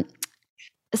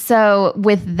 So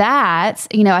with that,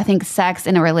 I think sex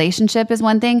in a relationship is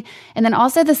one thing, and then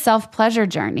also the self-pleasure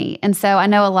journey. And so I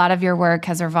know a lot of your work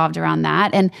has revolved around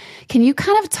that. And can you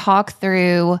kind of talk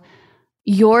through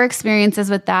your experiences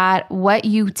with that, what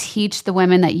you teach the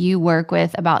women that you work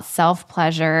with about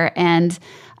self-pleasure, and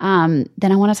then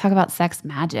I want to talk about sex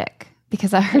magic,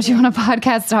 because I heard you on a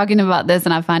podcast talking about this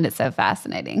and I find it so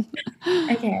fascinating.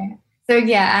 Okay. So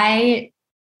I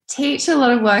teach a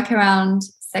lot of work around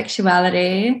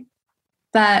sexuality,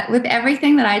 but with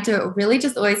everything that I do, it really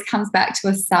just always comes back to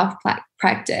a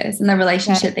self-practice and the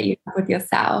relationship that you have with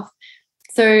yourself.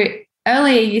 So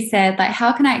earlier you said, like,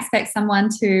 how can I expect someone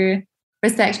to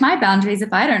respect my boundaries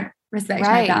if I don't respect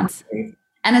my boundaries?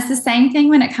 And it's the same thing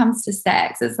when it comes to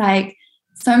sex. It's like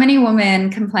so many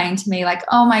women complain to me like,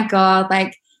 oh my God,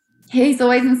 like he's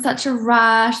always in such a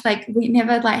rush. Like we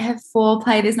never have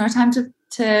foreplay. There's no time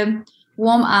to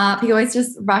warm up. He always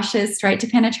just rushes straight to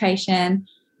penetration.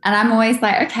 And I'm always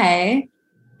like, okay,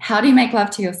 how do you make love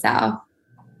to yourself?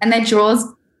 And their jaws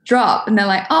drop and they're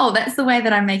like, oh, that's the way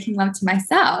that I'm making love to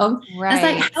myself. Right. It's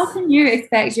like, how can you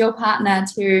expect your partner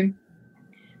to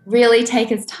really take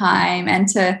his time and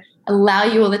to allow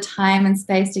you all the time and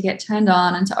space to get turned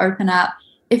on and to open up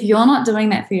if you're not doing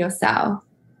that for yourself?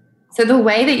 So the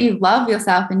way that you love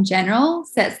yourself in general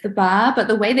sets the bar, but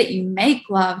the way that you make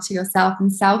love to yourself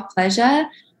and self-pleasure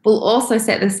will also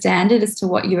set the standard as to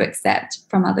what you accept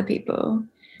from other people.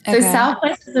 So Okay.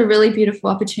 self-pleasure is a really beautiful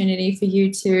opportunity for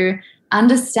you to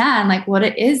understand like what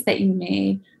it is that you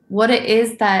need, what it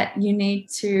is that you need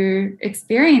to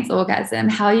experience orgasm,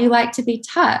 how you like to be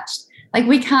touched. Like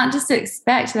we can't just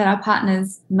expect that our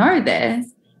partners know this,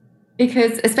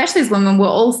 because especially as women, we're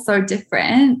all so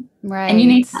different. Right. And you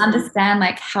need to understand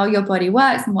like how your body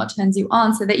works and what turns you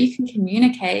on so that you can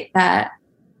communicate that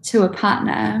to a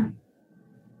partner.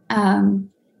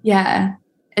 Yeah,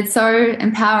 it's so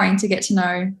empowering to get to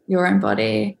know your own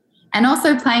body, and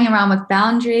also playing around with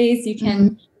boundaries. You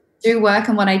can do work,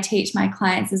 and what I teach my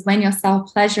clients is when you're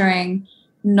self-pleasuring,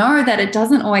 know that it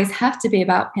doesn't always have to be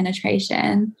about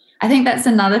penetration. I think that's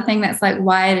another thing that's like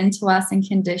wired into us and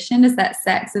conditioned, is that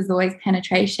sex is always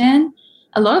penetration.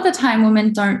 A lot of the time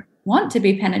women don't want to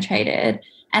be penetrated,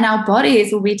 and our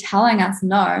bodies will be telling us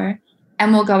no,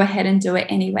 and we'll go ahead and do it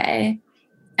anyway.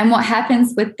 And what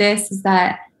happens with this is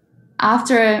that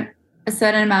after a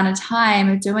certain amount of time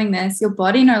of doing this, your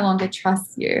body no longer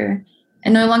trusts you. It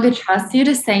no longer trusts you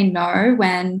to say no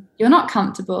when you're not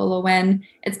comfortable or when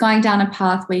it's going down a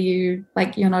path where you're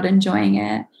not enjoying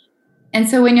it. And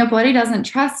so when your body doesn't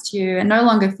trust you, it no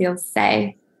longer feels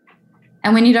safe.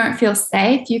 And when you don't feel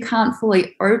safe, you can't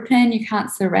fully open, you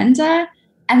can't surrender,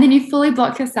 and then you fully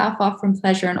block yourself off from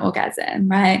pleasure and orgasm,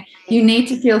 right? You need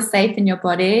to feel safe in your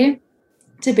body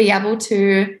to be able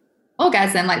to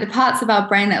orgasm. Like the parts of our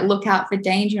brain that look out for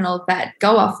danger and all of that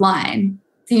go offline.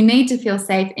 So you need to feel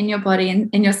safe in your body and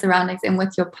in your surroundings and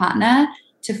with your partner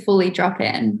to fully drop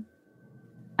in.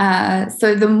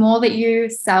 So the more that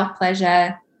you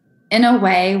self-pleasure in a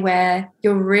way where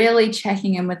you're really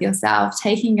checking in with yourself,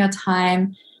 taking your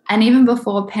time, and even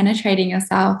before penetrating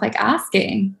yourself, like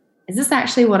asking, is this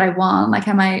actually what I want? Like,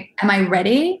 am I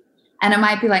ready? And it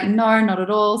might be like, no, not at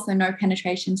all. So no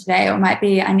penetration today. Or it might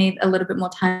be, I need a little bit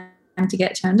more time to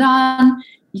get turned on.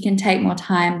 You can take more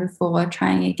time before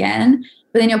trying again.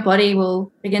 But then your body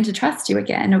will begin to trust you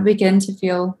again. It'll begin to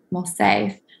feel more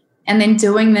safe. And then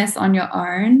doing this on your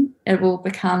own, it will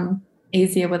become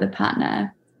easier with a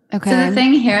partner. Okay. So the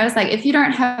thing here is like, if you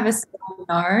don't have a strong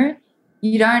no,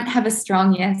 you don't have a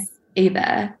strong yes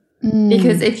either.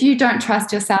 Because if you don't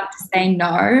trust yourself to say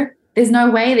no, there's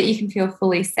no way that you can feel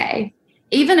fully safe.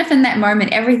 Even if in that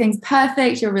moment everything's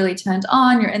perfect, you're really turned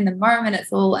on, you're in the moment,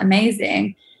 it's all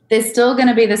amazing, there's still going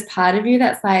to be this part of you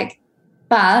that's like,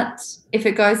 but if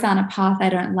it goes down a path I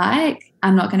don't like,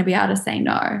 I'm not going to be able to say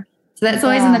no. So that's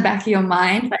always in the back of your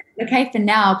mind, like, okay, for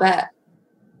now, but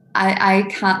I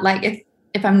can't, like,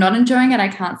 if I'm not enjoying it, I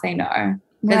can't say no.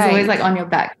 It's always like on your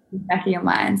back of your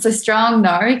mind. So strong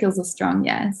no equals a strong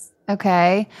yes.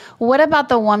 Okay. What about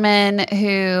the woman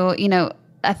who,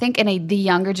 I think the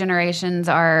younger generations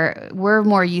we're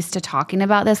more used to talking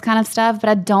about this kind of stuff, but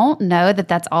I don't know that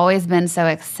that's always been so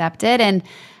accepted. And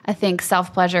I think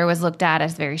self-pleasure was looked at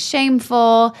as very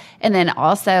shameful. And then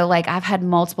also, like, I've had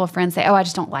multiple friends say, oh, I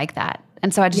just don't like that.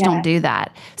 And so I just don't do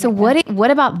that. So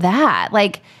what about that?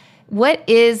 Like,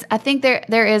 I think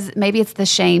there is, maybe it's the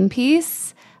shame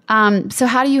piece. So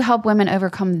how do you help women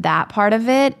overcome that part of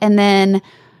it? And then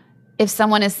if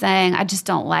someone is saying, I just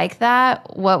don't like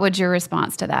that, what would your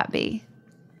response to that be?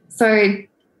 So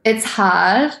it's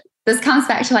hard. This comes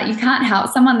back to like, you can't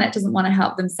help someone that doesn't want to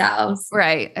help themselves.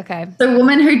 Right. Okay. So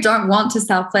women who don't want to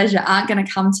self-pleasure aren't going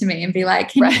to come to me and be like,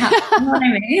 can you help? You know what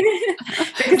I mean?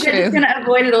 Because they're just going to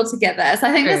avoid it altogether. So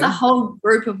I think there's a whole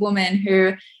group of women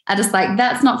who are just like,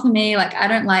 that's not for me. Like, I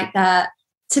don't like that.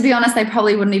 To be honest, they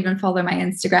probably wouldn't even follow my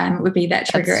Instagram. It would be that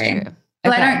triggering. That's true.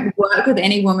 So I don't work with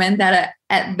any women that are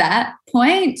at that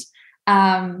point.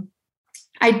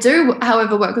 I do,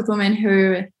 however, work with women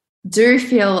who do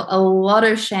feel a lot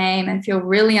of shame and feel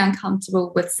really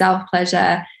uncomfortable with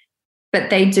self-pleasure,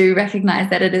 but they do recognize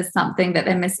that it is something that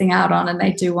they're missing out on and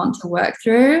they do want to work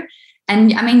through.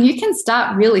 And I mean, you can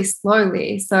start really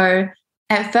slowly. So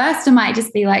at first it might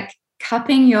just be like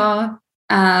cupping your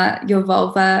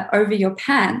vulva over your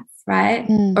pants, right?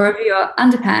 Or over your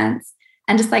underpants,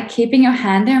 and just like keeping your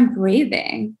hand there and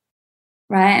breathing,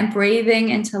 right? And breathing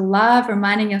into love,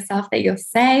 reminding yourself that you're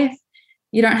safe.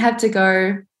 You don't have to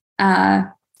go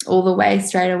all the way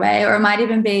straight away. Or it might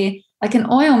even be like an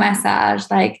oil massage,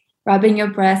 like rubbing your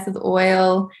breast with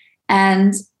oil.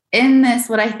 And in this,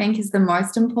 what I think is the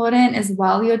most important is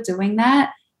while you're doing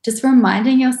that, just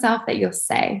reminding yourself that you're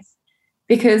safe.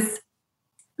 Because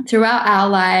throughout our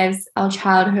lives, our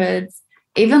childhoods,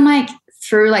 even like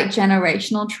through like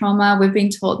generational trauma, we've been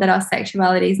taught that our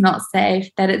sexuality is not safe,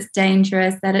 that it's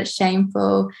dangerous, that it's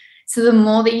shameful. So the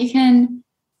more that you can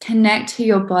connect to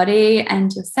your body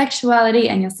and your sexuality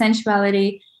and your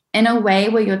sensuality in a way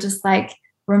where you're just like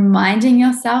reminding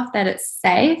yourself that it's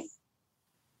safe,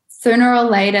 sooner or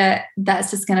later,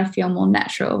 that's just going to feel more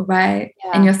natural, right?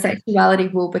 Yeah. And your sexuality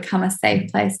will become a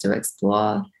safe place to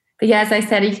explore. But yeah, as I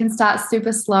said, you can start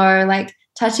super slow, like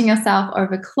touching yourself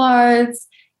over clothes,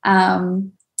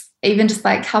 even just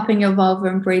like cupping your vulva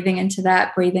and breathing into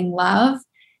that, breathing love,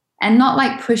 and not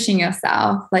like pushing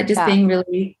yourself, like just being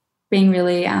really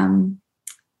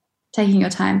taking your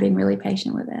time, being really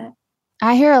patient with it.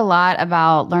 I hear a lot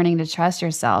about learning to trust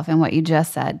yourself and what you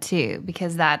just said too,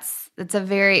 because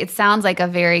it sounds like a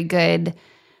very good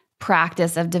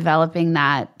practice of developing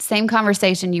that same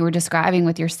conversation you were describing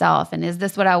with yourself. And is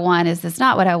this what I want? Is this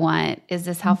not what I want? Is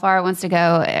this how far it wants to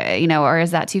go? Or is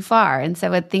that too far? And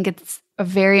so I think it's a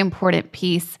very important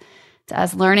piece to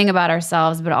us learning about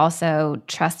ourselves, but also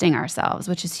trusting ourselves,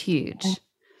 which is huge.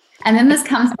 And then this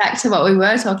comes back to what we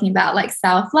were talking about, like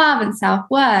self-love and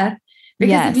self-worth.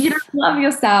 Because if you don't love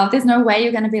yourself, there's no way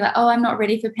you're going to be like, oh, I'm not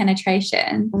ready for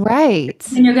penetration. Right.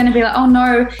 And you're going to be like, oh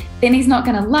no, then he's not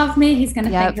going to love me. He's going to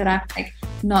think that I'm like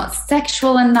not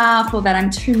sexual enough or that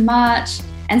I'm too much.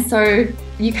 And so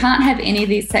you can't have any of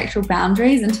these sexual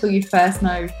boundaries until you first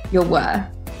know your worth.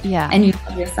 Yeah. And you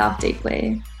love yourself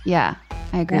deeply. Yeah.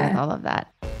 I agree with all of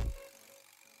that.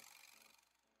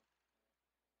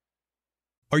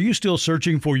 Are you still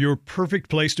searching for your perfect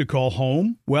place to call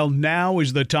home? Well, now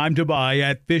is the time to buy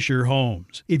at Fisher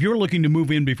Homes. If you're looking to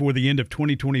move in before the end of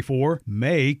 2024,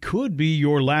 May could be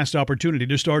your last opportunity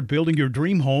to start building your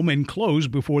dream home and close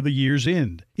before the year's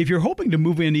end. If you're hoping to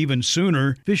move in even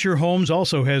sooner, Fisher Homes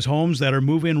also has homes that are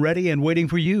move-in ready and waiting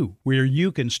for you, where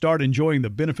you can start enjoying the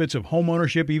benefits of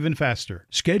homeownership even faster.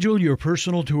 Schedule your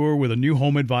personal tour with a new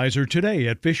home advisor today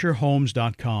at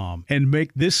FisherHomes.com and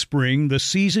make this spring the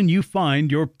season you find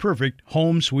your perfect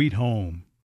home sweet home.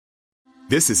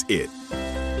 This is it.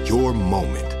 Your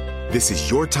moment. This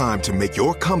is your time to make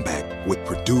your comeback with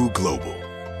Purdue Global.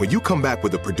 When you come back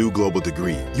with a Purdue Global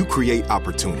degree, you create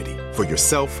opportunity for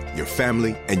yourself, your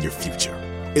family, and your future.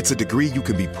 It's a degree you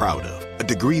can be proud of, a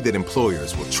degree that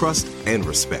employers will trust and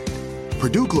respect.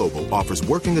 Purdue Global offers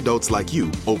working adults like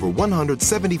you over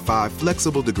 175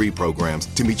 flexible degree programs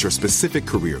to meet your specific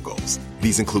career goals.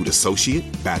 These include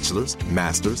associate, bachelor's,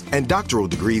 master's, and doctoral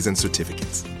degrees and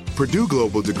certificates. Purdue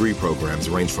Global degree programs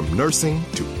range from nursing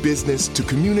to business to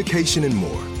communication and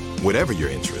more. Whatever your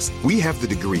interest, we have the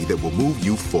degree that will move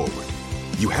you forward.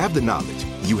 You have the knowledge,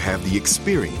 you have the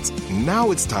experience.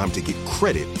 Now it's time to get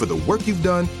credit for the work you've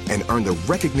done and earn the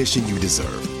recognition you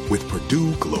deserve with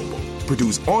Purdue Global,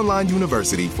 Purdue's online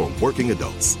university for working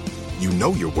adults. You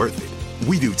know you're worth it.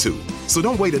 We do too. So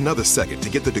don't wait another second to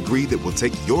get the degree that will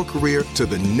take your career to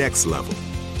the next level.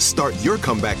 Start your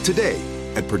comeback today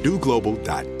at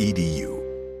PurdueGlobal.edu.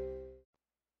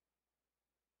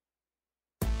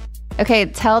 Okay,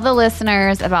 tell the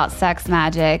listeners about sex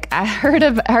magic. I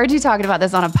heard you talking about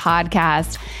this on a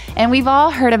podcast, and we've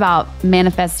all heard about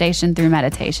manifestation through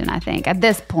meditation, I think. At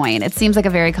this point, it seems like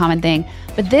a very common thing,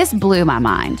 but this blew my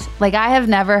mind. Like, I have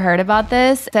never heard about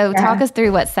this. So talk us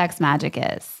through what sex magic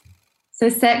is. So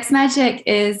sex magic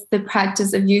is the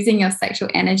practice of using your sexual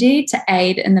energy to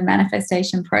aid in the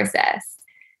manifestation process.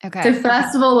 Okay. So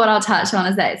first of all, what I'll touch on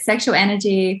is that sexual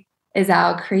energy is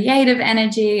our creative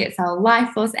energy. It's our life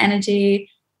force energy.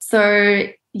 So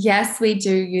yes, we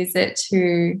do use it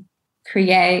to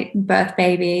create, birth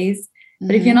babies.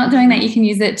 But if you're not doing that, you can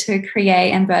use it to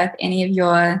create and birth any of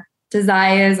your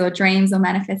desires or dreams or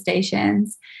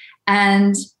manifestations.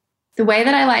 And the way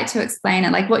that I like to explain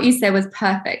it, like what you said was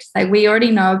perfect. Like we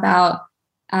already know about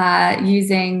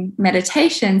using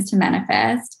meditations to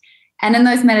manifest. And in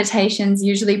those meditations,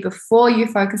 usually before you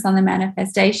focus on the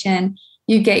manifestation,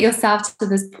 you get yourself to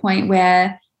this point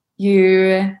where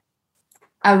you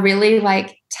are really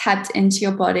like tapped into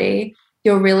your body.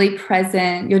 You're really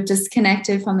present. You're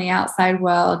disconnected from the outside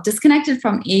world, disconnected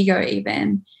from ego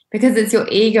even, because it's your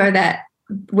ego that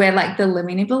where like the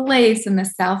limiting beliefs and the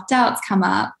self-doubts come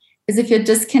up. Because if you're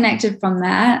disconnected from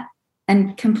that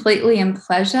and completely in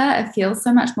pleasure, it feels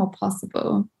so much more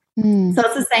possible. So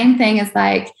it's the same thing as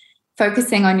like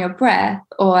focusing on your breath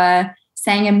or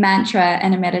saying a mantra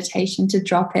and a meditation to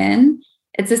drop in.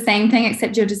 It's the same thing,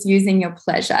 except you're just using your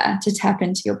pleasure to tap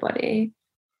into your body.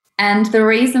 And the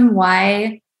reason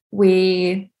why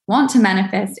we want to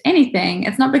manifest anything,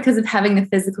 it's not because of having the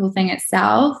physical thing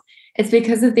itself. It's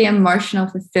because of the emotional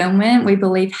fulfillment we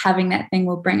believe having that thing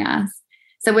will bring us.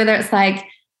 So whether it's like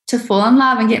to fall in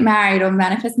love and get married or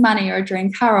manifest money or a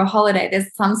dream car or holiday,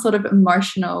 there's some sort of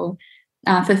emotional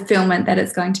fulfillment that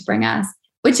it's going to bring us,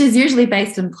 which is usually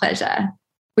based on pleasure.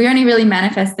 We only really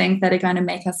manifest things that are going to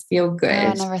make us feel good.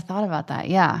 I never thought about that.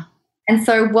 Yeah. And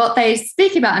so what they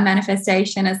speak about in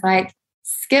manifestation is like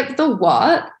skip the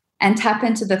what and tap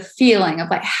into the feeling of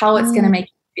like how it's going to make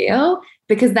you feel,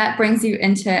 because that brings you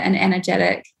into an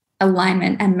energetic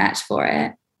alignment and match for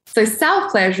it. So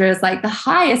self-pleasure is like the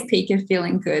highest peak of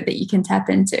feeling good that you can tap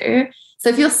into. So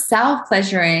if you're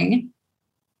self-pleasuring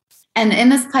and in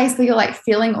this place where you're like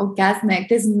feeling orgasmic,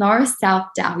 there's no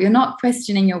self-doubt. You're not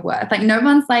questioning your worth. Like no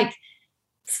one's like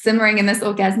simmering in this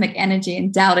orgasmic energy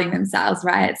and doubting themselves,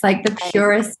 right? It's like the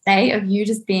purest state of you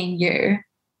just being you.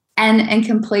 And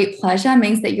complete pleasure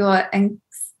means that you're in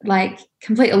like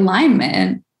complete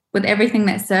alignment with everything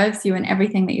that serves you and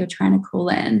everything that you're trying to call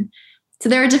in. So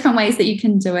there are different ways that you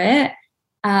can do it.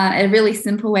 A really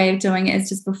simple way of doing it is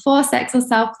just before sex or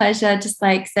self-pleasure, just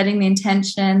like setting the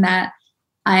intention that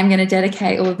I'm going to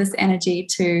dedicate all of this energy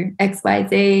to X, Y,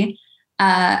 Z.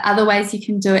 Other ways you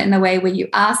can do it in the way where you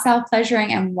are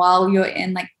self-pleasuring and while you're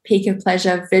in like peak of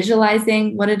pleasure,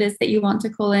 visualizing what it is that you want to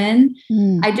call in.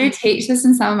 I do teach this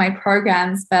in some of my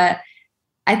programs, but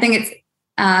I think it's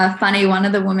funny. One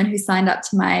of the women who signed up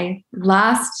to my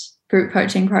last group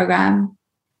coaching program,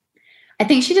 I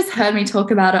think she just heard me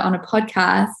talk about it on a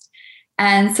podcast.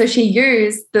 And so she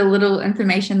used the little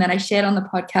information that I shared on the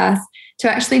podcast to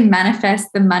actually manifest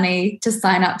the money to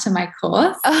sign up to my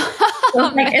course. So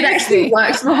like, it actually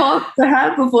worked for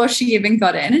her before she even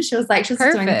got in. And she was like, she was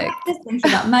doing practice,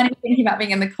 thinking about money, thinking about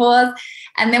being in the course.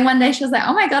 And then one day she was like,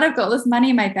 oh my God, I've got this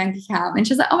money in my bank account. And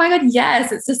she was like, oh my God,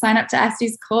 yes, it's to sign up to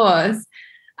Asti's course.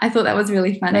 I thought that was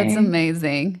really funny. That's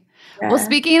amazing. Yeah. Well,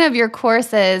 speaking of your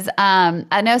courses,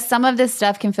 I know some of this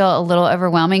stuff can feel a little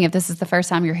overwhelming if this is the first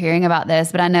time you're hearing about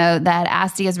this, but I know that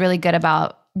Asti is really good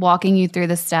about walking you through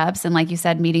the steps and, like you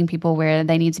said, meeting people where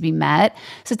they need to be met.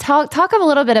 So talk a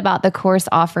little bit about the course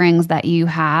offerings that you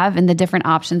have and the different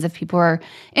options if people are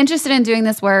interested in doing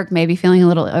this work, maybe feeling a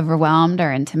little overwhelmed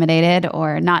or intimidated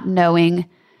or not knowing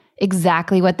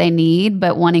exactly what they need,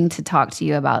 but wanting to talk to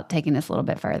you about taking this a little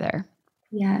bit further.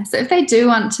 Yeah. So if they do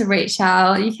want to reach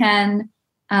out, you can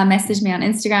message me on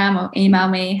Instagram or email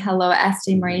me,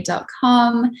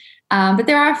 hello@astimarie.com. But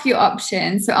there are a few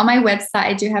options. So on my website,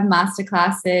 I do have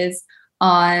masterclasses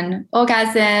on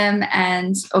orgasm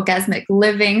and orgasmic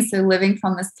living. So living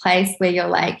from this place where you're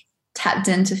like tapped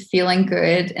into feeling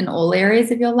good in all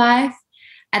areas of your life.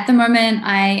 At the moment,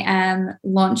 I am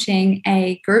launching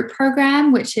a group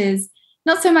program, which is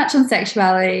not so much on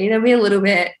sexuality. There'll be a little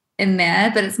bit in there,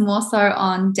 but it's more so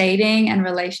on dating and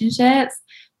relationships.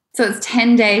 So it's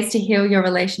 10 days to heal your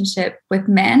relationship with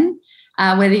men,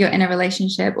 whether you're in a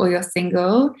relationship or you're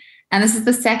single. And this is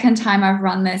the second time I've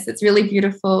run this. It's really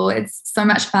beautiful. It's so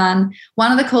much fun.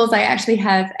 One of the calls, I actually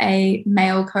have a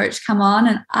male coach come on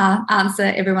and answer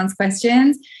everyone's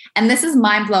questions. And this is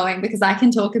mind blowing because I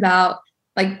can talk about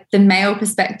like the male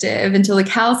perspective until the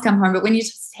cows come home. But when you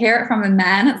just hear it from a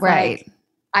man, it's like,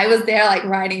 I was there like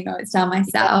writing notes down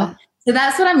myself. Yeah. So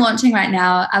that's what I'm launching right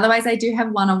now. Otherwise, I do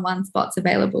have one-on-one spots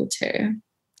available too.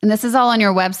 And this is all on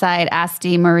your website,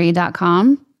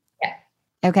 astimarie.com? Yeah.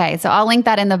 Okay. So I'll link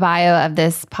that in the bio of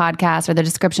this podcast or the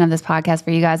description of this podcast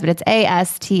for you guys, but it's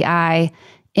ASTIMAREE.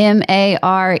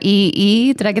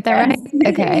 Did I get that right?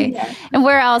 Okay. Yeah. And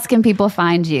where else can people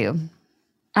find you?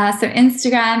 So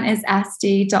Instagram is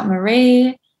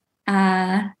asti.marie.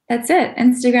 That's it.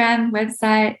 Instagram,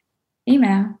 website,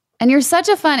 email. And you're such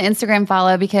a fun Instagram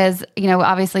follow because, you know,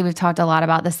 obviously we've talked a lot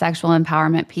about the sexual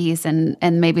empowerment piece and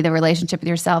maybe the relationship with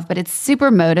yourself, but it's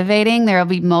super motivating. There'll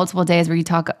be multiple days where you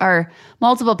talk, or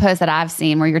multiple posts that I've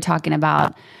seen where you're talking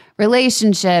about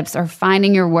relationships or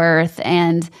finding your worth.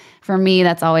 And for me,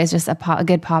 that's always just a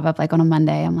good pop-up, like on a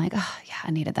Monday. I'm like, oh yeah,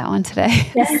 I needed that one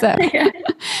today. Yeah. So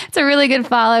it's a really good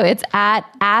follow. It's at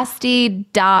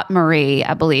asti.marie,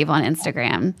 I believe, on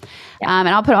Instagram. Yeah. And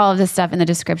I'll put all of this stuff in the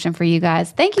description for you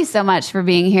guys. Thank you so much for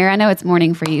being here. I know it's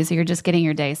morning for you, so you're just getting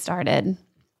your day started.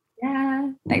 Yeah.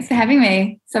 Thanks for having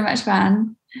me. So much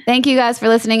fun. Thank you guys for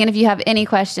listening. And if you have any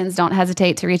questions, don't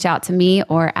hesitate to reach out to me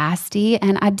or Asti.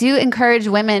 And I do encourage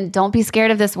women, don't be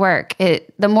scared of this work.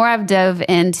 The more I've dove,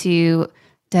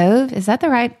 is that the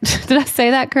right, did I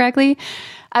say that correctly?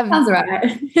 Sounds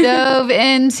right. Dove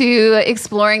into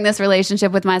exploring this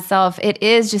relationship with myself. It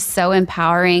is just so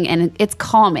empowering and it's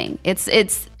calming.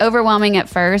 It's overwhelming at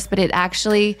first, but it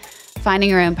actually, finding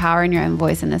your own power and your own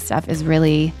voice in this stuff is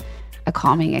really a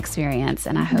calming experience.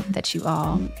 And I hope that you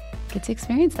all get to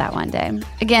experience that one day.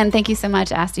 Again, thank you so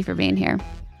much, Asti, for being here.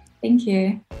 Thank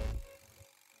you.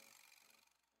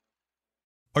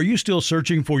 Are you still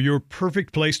searching for your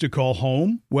perfect place to call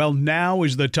home? Well, now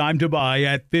is the time to buy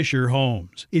at Fisher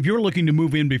Homes. If you're looking to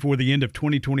move in before the end of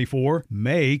 2024,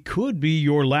 May could be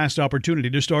your last opportunity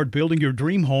to start building your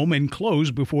dream home and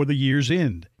close before the year's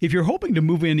end. If you're hoping to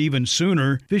move in even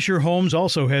sooner, Fisher Homes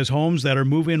also has homes that are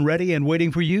move-in ready and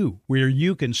waiting for you, where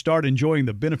you can start enjoying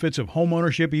the benefits of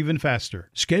homeownership even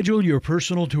faster. Schedule your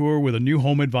personal tour with a new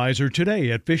home advisor today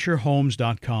at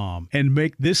FisherHomes.com and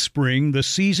make this spring the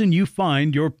season you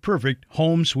find your perfect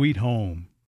home sweet home.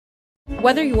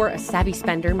 Whether you're a savvy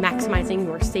spender maximizing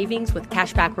your savings with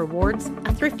cashback rewards,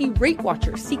 a thrifty rate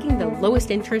watcher seeking the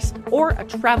lowest interest, or a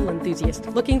travel enthusiast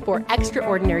looking for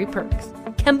extraordinary perks,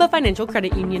 Kemba Financial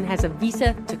Credit Union has a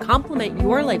visa to complement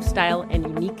your lifestyle and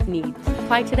unique needs.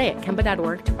 Apply today at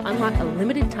Kemba.org to unlock a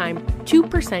limited-time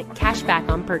 2% cash back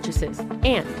on purchases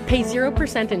and pay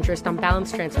 0% interest on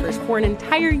balance transfers for an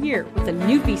entire year with a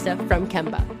new visa from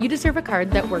Kemba. You deserve a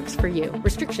card that works for you.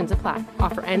 Restrictions apply.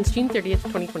 Offer ends June 30th,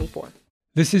 2024.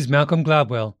 This is Malcolm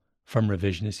Gladwell from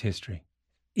Revisionist History.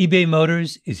 eBay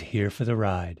Motors is here for the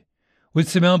ride. With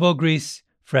some elbow grease,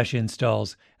 fresh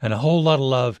installs, and a whole lot of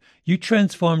love, you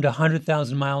transformed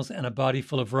 100,000 miles and a body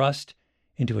full of rust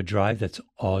into a drive that's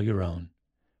all your own.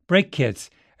 Brake kits,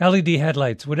 LED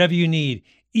headlights, whatever you need,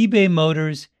 eBay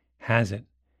Motors has it.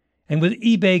 And with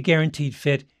eBay Guaranteed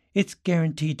Fit, it's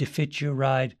guaranteed to fit your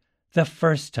ride the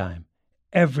first time,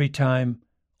 every time,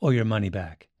 or your money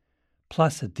back.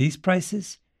 Plus, at these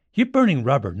prices, you're burning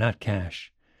rubber, not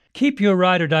cash. Keep your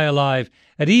ride or die alive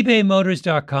at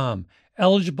ebaymotors.com.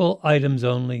 Eligible items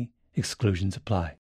only. Exclusions apply.